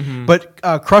Farpoint. But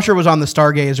Crusher was on the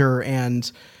Stargazer,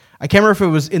 and I can't remember if it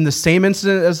was in the same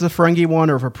incident as the Ferengi one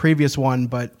or if a previous one,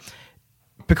 but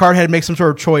Picard had to make some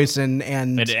sort of choice, and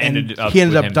he ended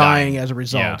up dying as a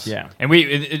result. Yeah. And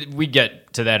we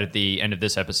get to that at the end of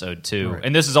this episode, too. Right.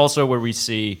 And this is also where we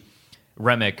see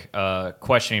Remick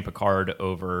questioning Picard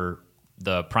over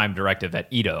the Prime Directive at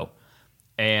Ito.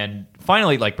 And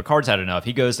finally, Picard's had enough.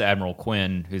 He goes to Admiral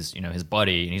Quinn, who's his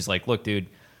buddy, and he's like, "Look, dude,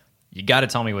 you got to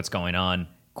tell me what's going on."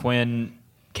 Quinn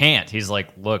can't. He's like,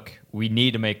 "Look, we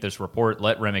need to make this report.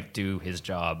 Let Remick do his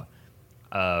job,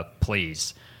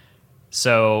 please."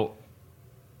 So,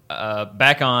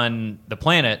 back on the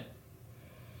planet,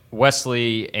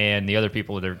 Wesley and the other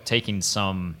people, they're taking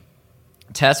some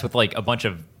tests with a bunch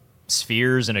of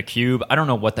spheres and a cube. I don't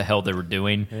know what the hell they were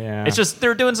doing. Yeah. It's just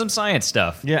they're doing some science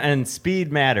stuff. Yeah, and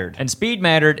speed mattered.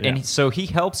 And so he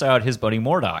helps out his buddy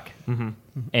Mordok. Mm-hmm.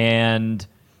 And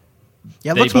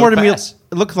it looks more to me. It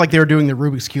looks like they were doing the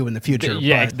Rubik's Cube in the future.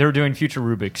 They were doing future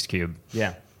Rubik's Cube.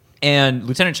 Yeah. And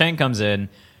Lieutenant Chang comes in.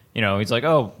 He's like,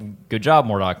 "Oh, good job,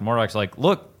 Mordok." Mordok's like,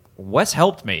 "Look, Wes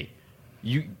helped me.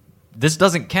 This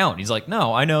doesn't count." He's like,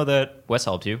 "No, I know that Wes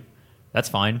helped you. That's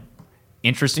fine.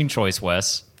 Interesting choice,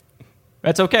 Wes.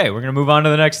 That's okay. We're going to move on to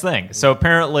the next thing." So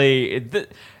apparently,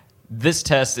 this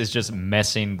test is just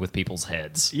messing with people's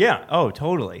heads. Yeah. Oh,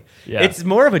 totally. Yeah. It's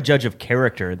more of a judge of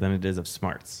character than it is of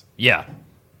smarts. Yeah.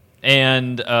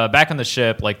 And back on the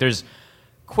ship, there's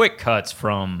quick cuts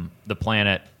from the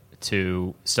planet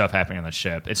to stuff happening on the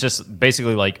ship. It's just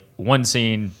basically one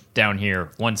scene down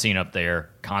here, one scene up there,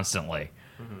 constantly.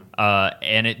 Mm-hmm.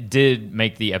 And it did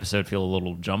make the episode feel a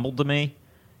little jumbled to me,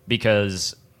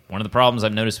 because one of the problems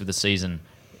I've noticed with the season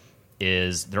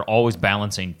is they're always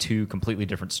balancing two completely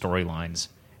different storylines,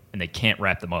 and they can't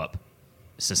wrap them up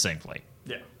succinctly.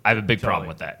 Yeah. I have a big problem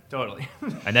with that. Totally.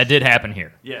 And that did happen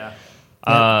here. Yeah.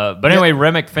 But anyway,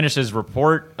 Remick finished his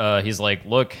report. He's like,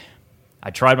 "Look, I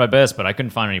tried my best, but I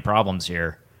couldn't find any problems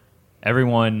here.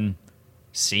 Everyone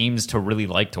seems to really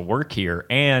like to work here.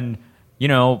 And,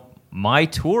 my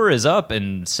tour is up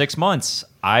in 6 months.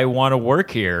 I want to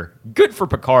work here." Good for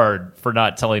Picard for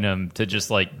not telling him to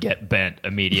just get bent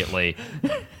immediately,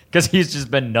 because he's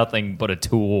just been nothing but a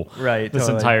tool this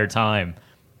entire time.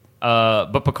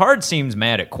 But Picard seems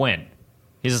mad at Quinn.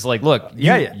 He's just like, "Look,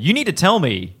 you need to tell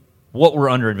me what we're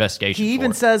under investigation." He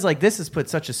even for. says this has put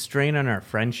such a strain on our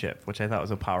friendship, which I thought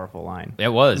was a powerful line. It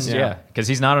was, yeah, because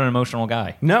he's not an emotional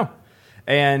guy. No.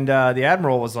 And the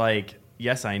Admiral was like,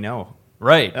 yes, I know.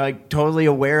 Right. Like, totally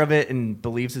aware of it and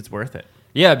believes it's worth it.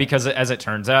 Yeah, because as it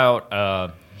turns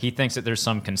out, he thinks that there's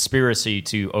some conspiracy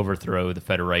to overthrow the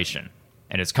Federation,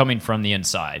 and it's coming from the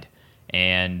inside,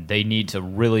 and they need to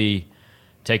really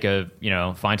take a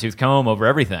fine-tooth comb over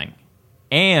everything.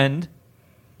 And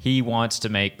he wants to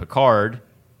make Picard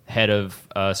head of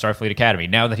Starfleet Academy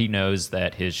now that he knows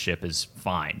that his ship is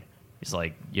fine. He's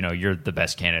like, you're the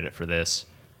best candidate for this.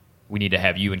 We need to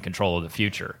have you in control of the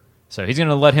future. So he's going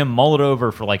to let him mull it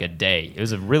over for like a day. It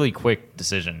was a really quick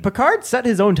decision. Picard set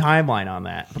his own timeline on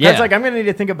that. Picard's Yeah. like, I'm going to need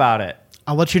to think about it.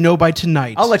 I'll let you know by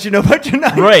tonight. I'll let you know by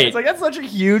tonight. Right. It's like, that's such a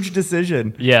huge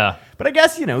decision. Yeah. But I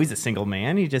guess, he's a single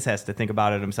man. He just has to think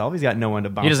about it himself. He's got no one to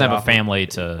bounce He doesn't have a off of. family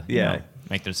to Yeah.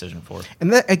 make the decision for.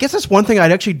 And I guess that's one thing I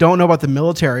actually don't know about the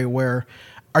military. Where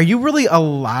are you really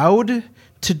allowed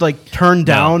to like turn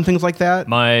down things like that?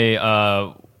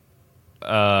 My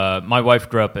wife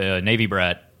grew up a Navy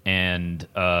brat, and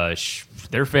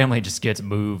their family just gets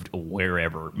moved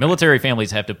wherever. Military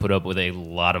families have to put up with a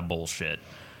lot of bullshit.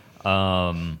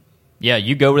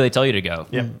 You go where they tell you to go.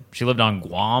 Yeah. She lived on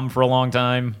Guam for a long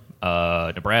time,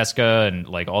 Nebraska, and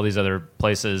like all these other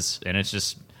places, and it's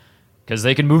just because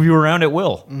they can move you around at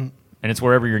will, and it's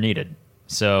wherever you're needed.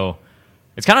 So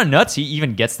it's kind of nuts. He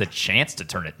even gets the chance to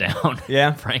turn it down.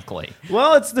 Yeah. frankly.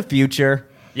 Well, it's the future.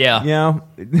 Yeah.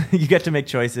 You get to make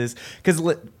choices. Because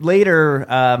later,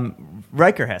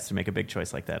 Riker has to make a big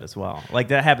choice like that as well. Like,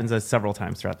 that happens several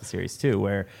times throughout the series, too,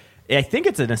 where I think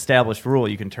it's an established rule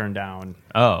you can turn down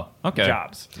Oh, okay.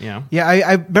 jobs. Yeah,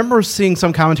 I remember seeing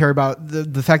some commentary about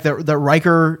the fact that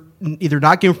Riker either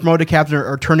not getting promoted to captain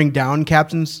or turning down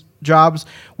captain's jobs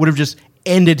would have just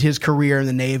ended his career in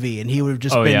the Navy, and he would have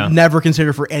just been never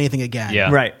considered for anything again. Yeah.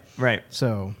 Right.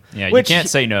 So Yeah, Which- you can't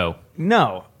say no.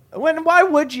 No. Why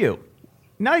would you?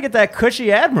 Now you get that cushy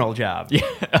Admiral job. Yeah.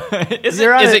 Is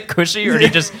You're on it cushy, or do you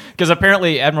just because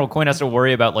apparently Admiral Quinn has to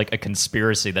worry about like a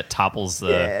conspiracy that topples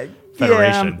the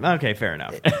Federation? Yeah, okay, fair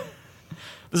enough.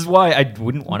 This is why I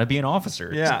wouldn't want to be an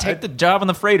officer. Yeah, Just take the job on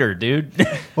the freighter, dude.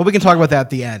 well, we can talk about that at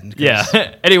the end. 'Cause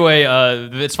Yeah. Anyway,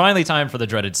 it's finally time for the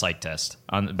dreaded psych test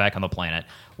back on the planet.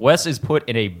 Wes is put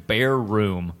in a bare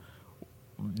room.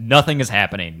 Nothing is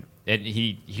happening.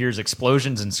 He hears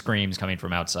explosions and screams coming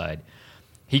from outside.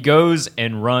 He goes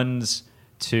and runs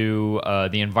to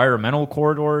the environmental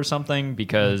corridor or something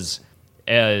because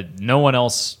no one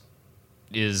else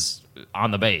is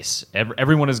on the base.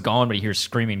 Everyone is gone, but he hears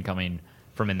screaming coming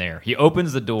from in there. He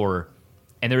opens the door,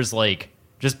 and there's like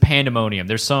just pandemonium.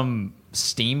 There's some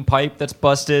steam pipe that's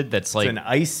busted. That's like It's an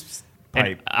ice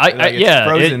pipe. it's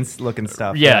frozen looking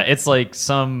stuff. Yeah, it's like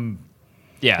some.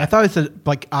 Yeah, I thought it said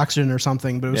like oxygen or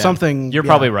something, but it was Yeah. something. you're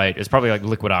probably right. It's probably like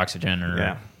liquid oxygen or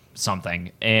Yeah.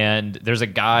 something. And there's a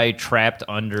guy trapped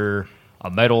under a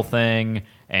metal thing,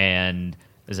 and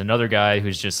there's another guy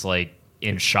who's just like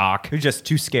in shock. Who's just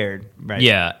too scared. Right.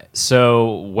 Yeah.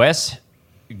 So Wes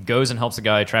goes and helps the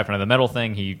guy trapped under the metal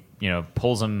thing. He,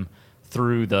 pulls him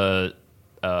through the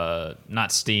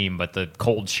not steam, but the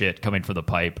cold shit coming from the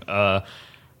pipe. And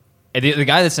the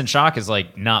guy that's in shock is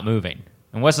like not moving.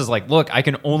 And Wes is like, "Look, I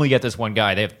can only get this one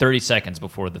guy. They have 30 seconds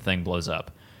before the thing blows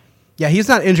up." Yeah, he's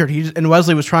not injured. And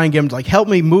Wesley was trying to get him to like help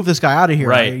me move this guy out of here.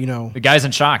 Right. The guy's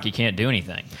in shock. He can't do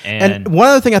anything. And one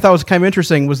other thing I thought was kind of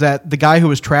interesting was that the guy who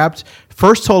was trapped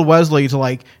first told Wesley to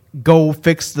like go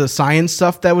fix the science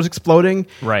stuff that was exploding.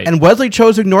 Right. And Wesley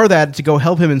chose to ignore that to go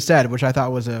help him instead, which I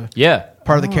thought was a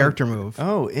part of the character move.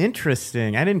 Oh,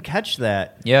 interesting. I didn't catch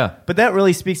that. Yeah. But that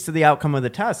really speaks to the outcome of the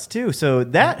test, too. So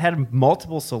that had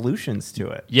multiple solutions to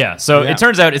it. Yeah, so Yeah. it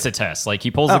turns out it's a test. Like,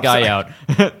 he pulls the guy out,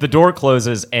 the door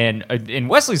closes, and in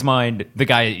Wesley's mind, the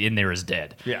guy in there is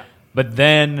dead. Yeah. But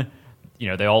then,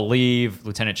 they all leave.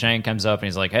 Lieutenant Chang comes up, and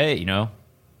he's like, hey,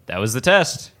 that was the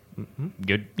test.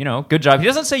 Good, good job. He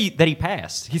doesn't say that he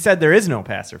passed. He said there is no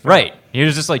pass or fail. Right. He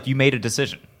was just like, you made a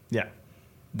decision. Yeah.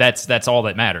 That's all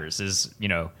that matters is,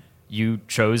 you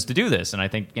chose to do this. And I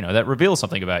think, that reveals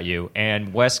something about you.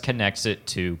 And Wes connects it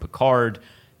to Picard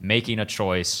making a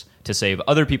choice to save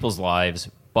other people's lives,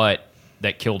 but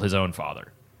that killed his own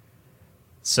father.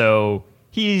 So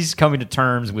he's coming to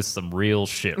terms with some real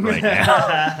shit right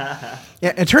now.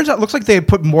 Yeah, it turns out, it looks like they had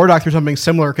put Mordok through something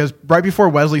similar because right before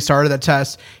Wesley started that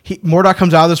test, Mordok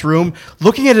comes out of this room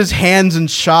looking at his hands in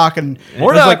shock and Mordok,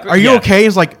 was like, are you yeah. okay?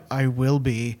 He's like, I will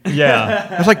be. Yeah.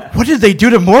 I was like, what did they do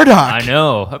to Mordok? I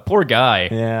know. That poor guy.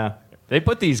 Yeah. They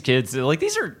put these kids, like,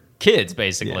 these are kids,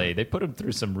 basically. Yeah. They put them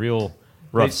through some real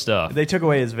rough stuff. They took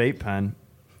away his vape pen.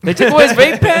 They took away his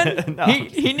vape pen? No.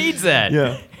 He needs that.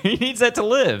 Yeah. He needs that to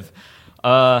live.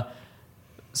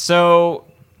 So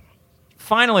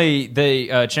finally,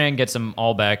 Chang gets them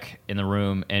all back in the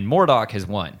room, and Mordok has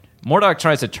won. Mordok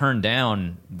tries to turn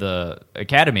down the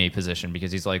academy position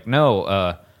because he's like,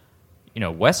 no,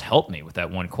 Wes helped me with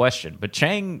that one question. But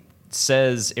Chang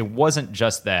says it wasn't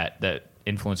just that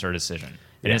influenced her decision.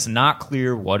 And it's not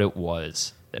clear what it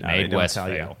was that made Wes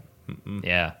fail.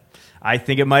 Yeah. I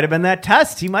think it might have been that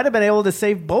test. He might have been able to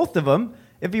save both of them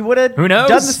if he would have Who knows?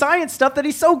 done the science stuff that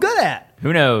he's so good at.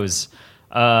 Who knows?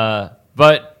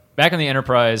 But back on the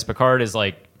Enterprise, Picard is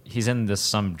like, he's in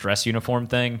some dress uniform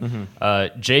thing.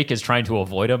 Jake is trying to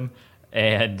avoid him,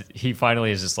 and he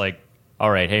finally is just like, all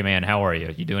right, hey man, how are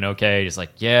you? You doing okay? He's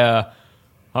like, yeah,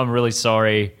 I'm really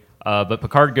sorry. But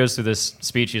Picard goes through this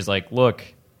speech. He's like, look,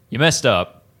 you messed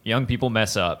up. Young people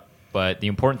mess up. But the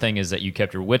important thing is that you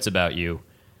kept your wits about you,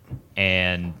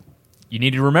 and you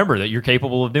need to remember that you're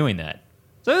capable of doing that.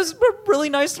 So this is a really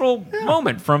nice little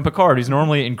moment from Picard, who's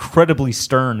normally incredibly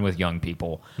stern with young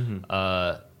people,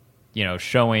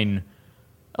 showing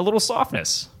a little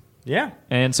softness. Yeah.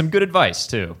 And some good advice,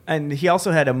 too. And he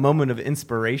also had a moment of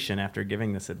inspiration after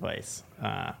giving this advice,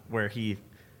 where he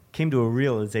came to a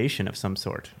realization of some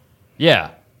sort.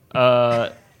 Yeah.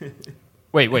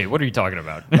 Wait, what are you talking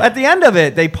about? At the end of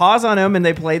it, they pause on him and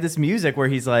they play this music where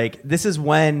he's like, this is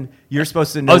when you're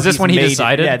supposed to know. Oh, is this when he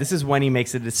decided? Yeah, this is when he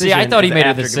makes a decision. See, I thought he made a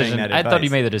after decision. giving that I thought he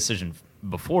advice. made the decision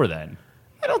before then.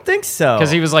 I don't think so. Because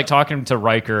he was like talking to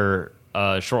Riker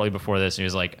shortly before this, and he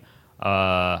was like,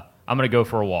 I'm going to go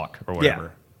for a walk or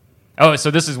whatever. Yeah. Oh,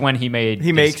 so this is when he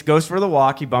goes for the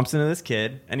walk, he bumps into this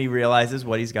kid, and he realizes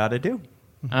what he's got to do.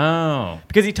 Oh.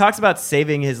 Because he talks about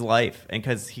saving his life, and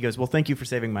because he goes, well, thank you for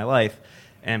saving my life.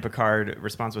 And Picard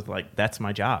responds with, like, that's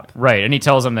my job. Right, and he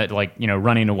tells him that, like,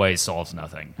 running away solves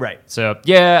nothing. Right. So,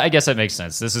 yeah, I guess that makes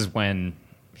sense. This is when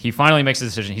he finally makes the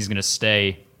decision he's going to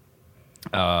stay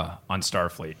on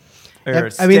Starfleet. Or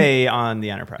stay on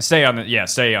the Enterprise. Stay on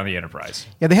the Enterprise.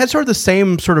 Yeah, they had sort of the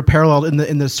same sort of parallel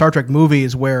in the Star Trek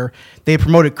movies where they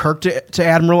promoted Kirk to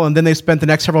Admiral, and then they spent the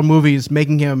next several movies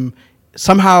making him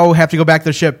somehow have to go back to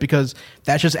the ship because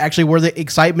that's just actually where the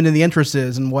excitement and the interest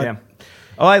is and what... Yeah.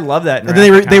 Oh, I love that. And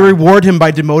then they reward him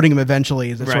by demoting him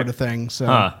eventually, that sort of thing. So,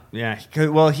 yeah.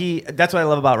 Well, that's what I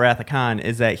love about Wrath of Khan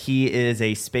is that he is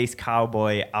a space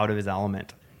cowboy out of his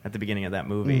element at the beginning of that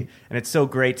movie, and it's so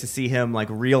great to see him like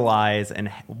realize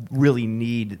and really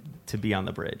need to be on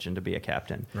the bridge and to be a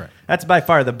captain. Right. That's by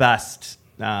far the best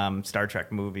Star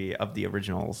Trek movie of the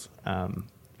originals. I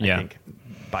think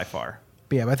by far.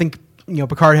 But yeah, I think.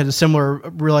 Picard has a similar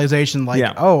realization, like,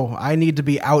 oh, I need to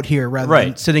be out here rather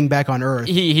than sitting back on Earth.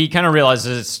 He kind of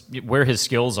realizes it's where his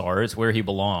skills are. It's where he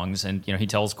belongs. And, he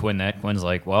tells Quinn that. Quinn's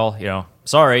like, well,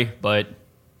 sorry, but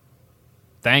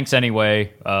thanks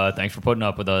anyway. Thanks for putting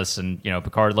up with us. And,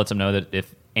 Picard lets him know that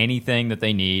if anything that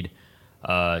they need,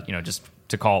 just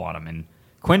to call on him. And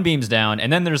Quinn beams down.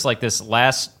 And then there's, like, this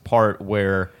last part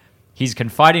where he's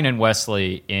confiding in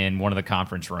Wesley in one of the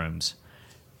conference rooms.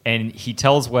 And he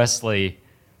tells Wesley,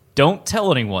 don't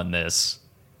tell anyone this,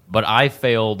 but I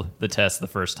failed the test the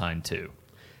first time too.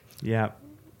 Yeah.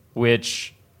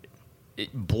 Which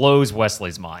blows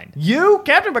Wesley's mind. You?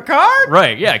 Captain Picard?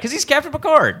 Right, yeah, because he's Captain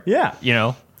Picard. Yeah.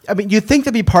 I mean, you'd think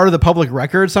that'd be part of the public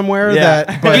record somewhere.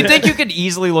 Yeah. But you'd think you could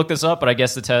easily look this up, but I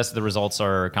guess the results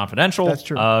are confidential. That's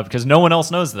true. Because no one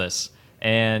else knows this.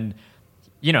 And,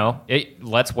 it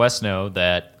lets Wes know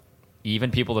that even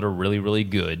people that are really, really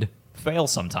good fail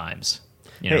sometimes.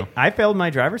 Hey, I failed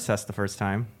my driver's test the first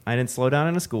time. I didn't slow down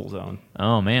in a school zone.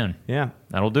 Oh, man. Yeah.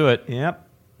 That'll do it. Yep.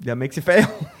 That makes you fail.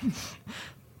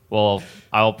 Well,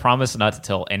 I'll promise not to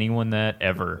tell anyone that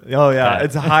ever. Oh, yeah.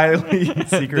 It's highly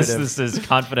secretive. This is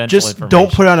confidential just information.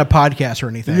 don't put it on a podcast or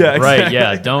anything. Yeah, exactly. Right,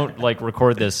 yeah. Don't,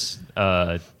 record this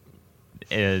so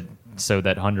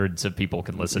that hundreds of people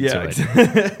can listen to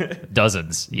it.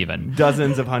 Dozens, even.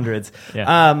 Dozens of hundreds.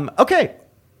 Yeah. Okay.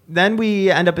 Then we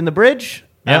end up in the bridge.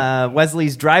 Yep.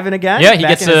 Wesley's driving again. Yeah, he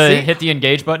gets to hit the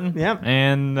engage button. Yeah.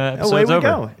 And episode's away we over.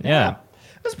 go. Yeah.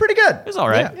 It was pretty good. It was all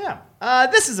right. Yeah.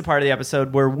 This is a part of the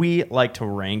episode where we like to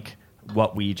rank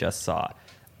what we just saw.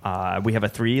 We have a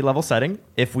 3-level setting.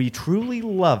 If we truly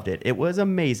loved it, it was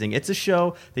amazing. It's a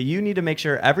show that you need to make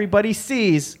sure everybody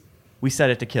sees. We set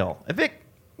it to kill. If it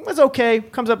was okay,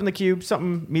 comes up in the cube,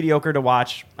 something mediocre to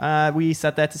watch, we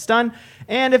set that to stun.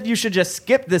 And if you should just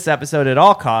skip this episode at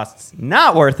all costs,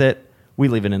 not worth it, we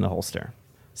leave it in the holster.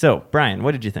 So, Brian,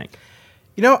 what did you think?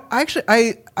 I'm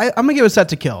gonna give it a set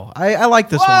to kill. I like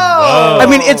this one. Whoa! I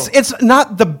mean, it's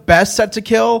not the best set to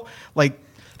kill. Like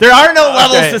There are no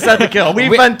levels to set the kill.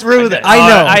 We've been through this. I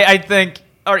know. I think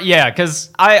Or yeah, because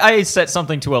I set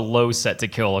something to a low set to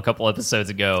kill a couple episodes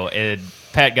ago, and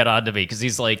Pat got on to me because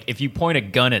he's like, if you point a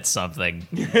gun at something,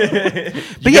 you're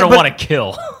gonna want to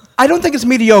kill. I don't think it's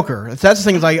mediocre. That's the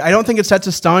thing. Is I don't think it sets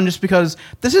a stun just because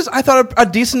this is, I thought, a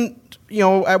decent,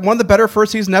 one of the better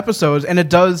first season episodes, and it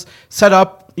does set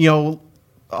up, a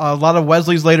lot of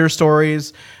Wesley's later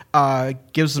stories,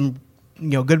 gives some,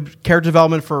 good character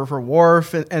development for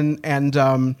Worf and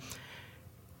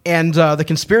the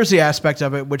conspiracy aspect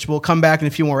of it, which will come back in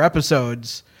a few more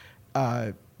episodes.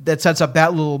 That sets up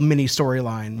that little mini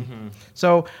storyline. Mm-hmm.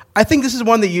 So I think this is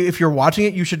one that if you're watching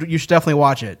it, you should definitely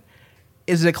watch it.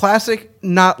 Is it a classic?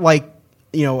 Not like,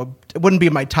 it wouldn't be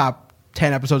my top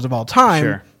 10 episodes of all time,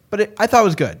 Sure. But I thought it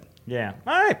was good. Yeah.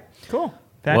 All right. Cool.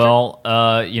 Patrick? Well,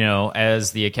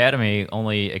 as the Academy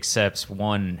only accepts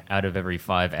 1 out of every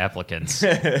 5 applicants,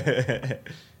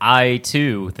 I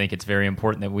too think it's very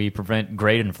important that we prevent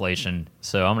grade inflation.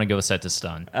 So I'm going to go set to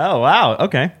stun. Oh, wow.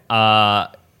 Okay. I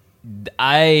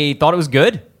thought it was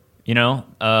good.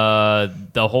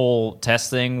 The whole test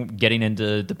thing, getting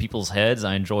into the people's heads,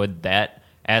 I enjoyed that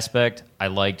aspect. I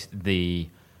liked the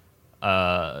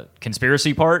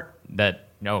conspiracy part.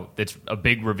 It's a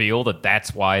big reveal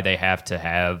that's why they have to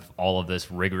have all of this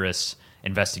rigorous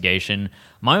investigation.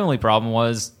 My only problem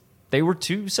was they were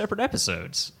 2 separate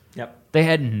episodes. Yep. They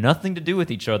had nothing to do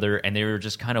with each other, and they were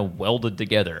just kind of welded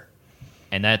together.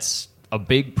 And that's a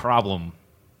big problem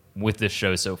with this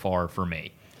show so far for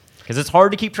me. Because it's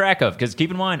hard to keep track of. Because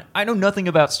keep in mind, I know nothing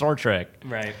about Star Trek.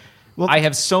 Right. Well, I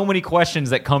have so many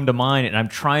questions that come to mind, and I'm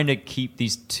trying to keep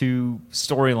these 2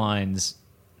 storylines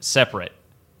separate.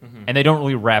 Mm-hmm. And they don't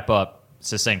really wrap up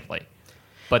succinctly.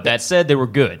 But that said, they were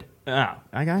good. Oh,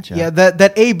 I gotcha. Yeah,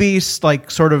 that A-B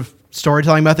sort of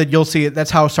storytelling method, you'll see it.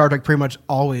 That's how Star Trek pretty much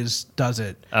always does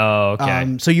it. Oh,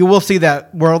 okay. So you will see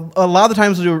that where a lot of the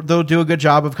times they'll do a good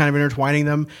job of kind of intertwining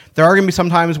them. There are going to be some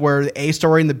times where the A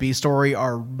story and the B story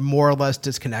are more or less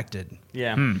disconnected.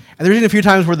 Yeah. And there's been a few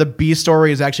times where the B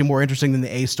story is actually more interesting than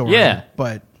the A story. Yeah.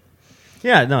 But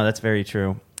Yeah, no, that's very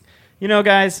true.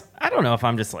 Guys, I don't know if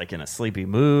I'm just like in a sleepy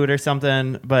mood or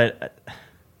something, but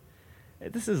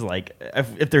this is like,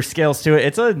 if there's scales to it,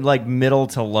 it's a like middle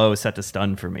to low set to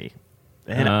stun for me.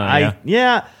 And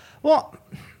well,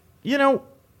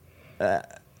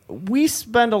 we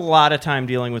spend a lot of time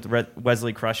dealing with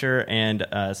Wesley Crusher and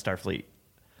Starfleet.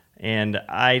 And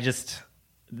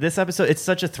this episode, it's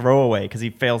such a throwaway because he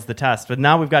fails the test. But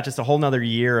now we've got just a whole nother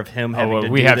year of him having to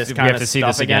do this kind of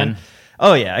stuff again.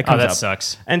 Oh, yeah. It comes that up.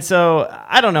 sucks. And so,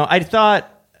 I don't know. I thought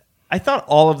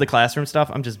all of the classroom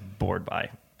stuff, I'm just bored by.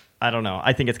 I don't know.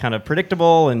 I think it's kind of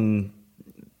predictable, and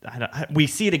we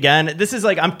see it again. This is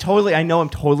like, I know I'm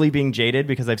totally being jaded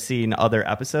because I've seen other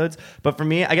episodes. But for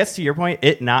me, I guess to your point,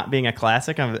 it not being a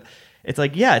classic, it's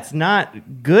like, yeah, it's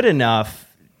not good enough.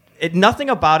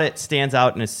 Nothing about it stands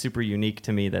out and is super unique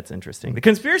to me that's interesting. The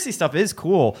conspiracy stuff is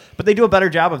cool, but they do a better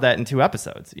job of that in 2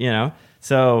 episodes,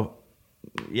 So,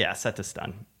 yeah, set to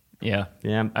stun. Yeah.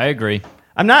 Yeah. I agree.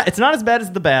 It's not as bad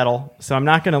as The Battle, so I'm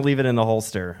not going to leave it in the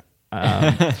holster.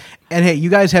 and hey, you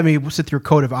guys had me sit through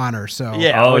Code of Honor, so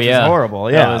which is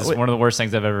horrible. Yeah, that was one of the worst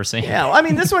things I've ever seen. Yeah, well, I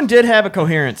mean, this one did have a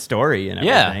coherent story and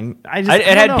everything. Yeah,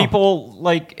 it had people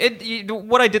like it.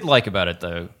 What I did like about it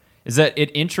though is that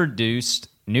it introduced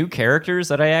new characters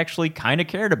that I actually kind of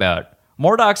cared about.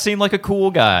 Mordok seemed like a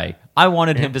cool guy. I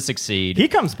wanted him to succeed. He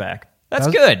comes back. That's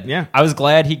good. Yeah, I was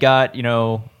glad he got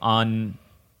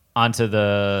onto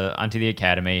the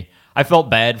Academy. I felt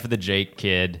bad for the Jake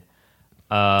kid.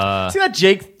 See, that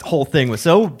Jake whole thing was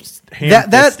so that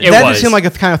just seemed like a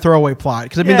kind of throwaway plot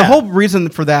because I mean the whole reason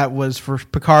for that was for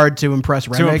Picard to impress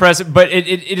Remick. But it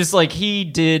is like he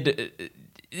did.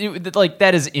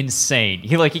 That is insane.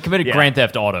 He committed Grand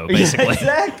Theft Auto basically. Yeah,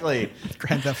 exactly.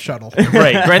 Grand Theft Shuttle.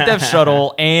 Right, Grand Theft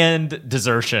Shuttle and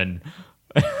desertion.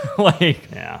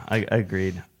 Yeah, I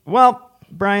agreed. Well,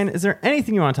 Brian, is there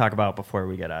anything you want to talk about before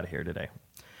we get out of here today?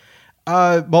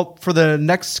 Well, for the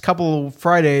next couple of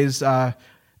Fridays, I'm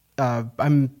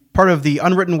part of the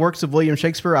Unwritten Works of William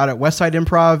Shakespeare out at Westside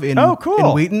Improv in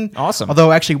Wheaton. Awesome.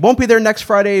 Although actually won't be there next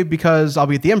Friday because I'll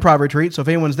be at the improv retreat. So if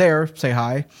anyone's there, say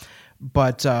hi.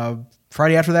 But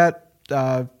Friday after that,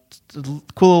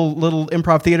 cool little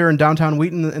improv theater in downtown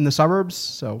Wheaton in the suburbs.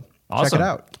 So check it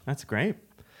out. That's great.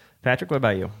 Patrick, what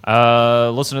about you?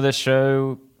 Listen to this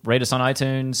show. Rate us on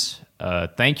iTunes.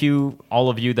 Thank you, all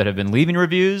of you that have been leaving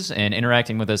reviews and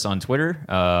interacting with us on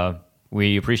Twitter.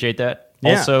 We appreciate that.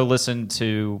 Yeah. Also, listen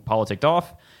to Politicked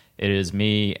Off. It is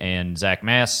me and Zach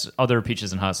Mass, other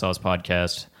Peaches and Hot Sauce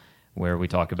podcast, where we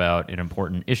talk about an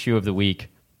important issue of the week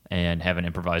and have an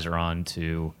improviser on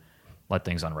to let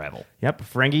things unravel. Yep,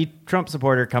 Ferengi Trump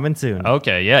supporter coming soon.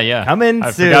 Okay, yeah. Coming I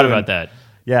soon. forgot about that.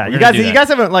 Yeah, We're you gonna do that. guys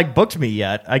haven't like booked me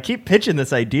yet. I keep pitching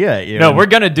this idea at you. No, we're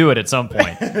going to do it at some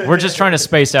point. We're just trying to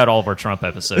space out all of our Trump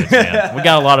episodes, man. We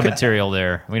got a lot of material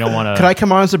there. We don't want to... Could I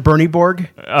come on as a Bernie Borg?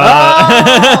 Oh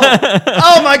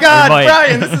my God, We might.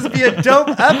 Brian, this would be a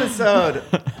dope episode.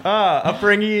 A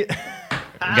Ferengi.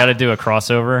 got to do a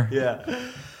crossover. Yeah.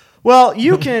 Well,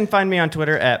 you can find me on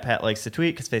Twitter at Pat Likes to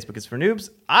Tweet because Facebook is for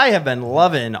noobs. I have been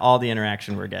loving all the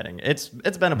interaction we're getting. It's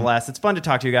been a blast. It's fun to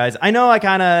talk to you guys. I know I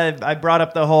brought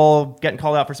up the whole getting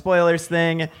called out for spoilers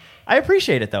thing. I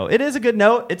appreciate it, though. It is a good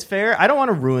note. It's fair. I don't want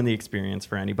to ruin the experience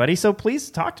for anybody, so please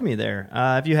talk to me there.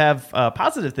 If you have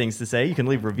positive things to say, you can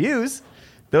leave reviews.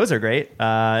 Those are great,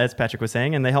 as Patrick was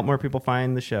saying, and they help more people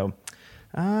find the show.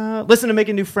 Listen to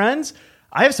Making New Friends.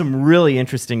 I have some really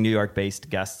interesting New York-based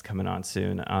guests coming on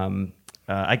soon.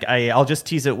 I'll just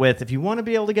tease it with, if you want to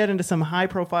be able to get into some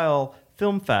high-profile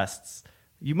film fests,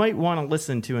 you might want to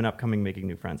listen to an upcoming Making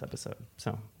New Friends episode.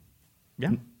 So,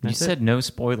 yeah. You said no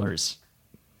spoilers.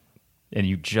 And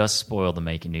you just spoiled the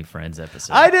Making New Friends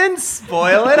episode. I didn't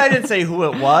spoil it. I didn't say who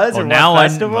it was or now what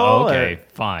festival. okay,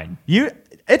 fine.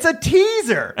 It's a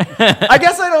teaser. I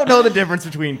guess I don't know the difference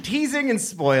between teasing and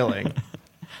spoiling.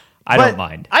 I But don't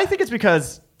mind. I think it's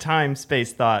because time,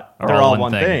 space, thought, Are they're all all one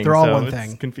one thing. thing. They're all so one it's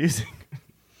thing. confusing.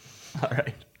 All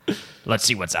right. Let's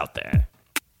see what's out there.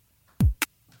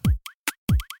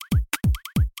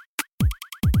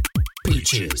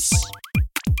 Peaches.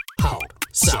 Hot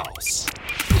sauce.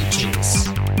 Peaches.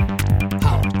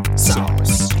 Hot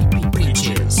sauce.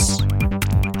 Peaches.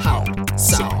 Hot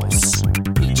sauce.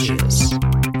 Peaches.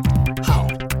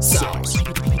 Hot sauce.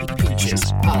 Peaches.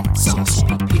 Hot sauce.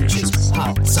 Peaches.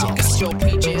 Hot sauce. Got your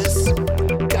peaches.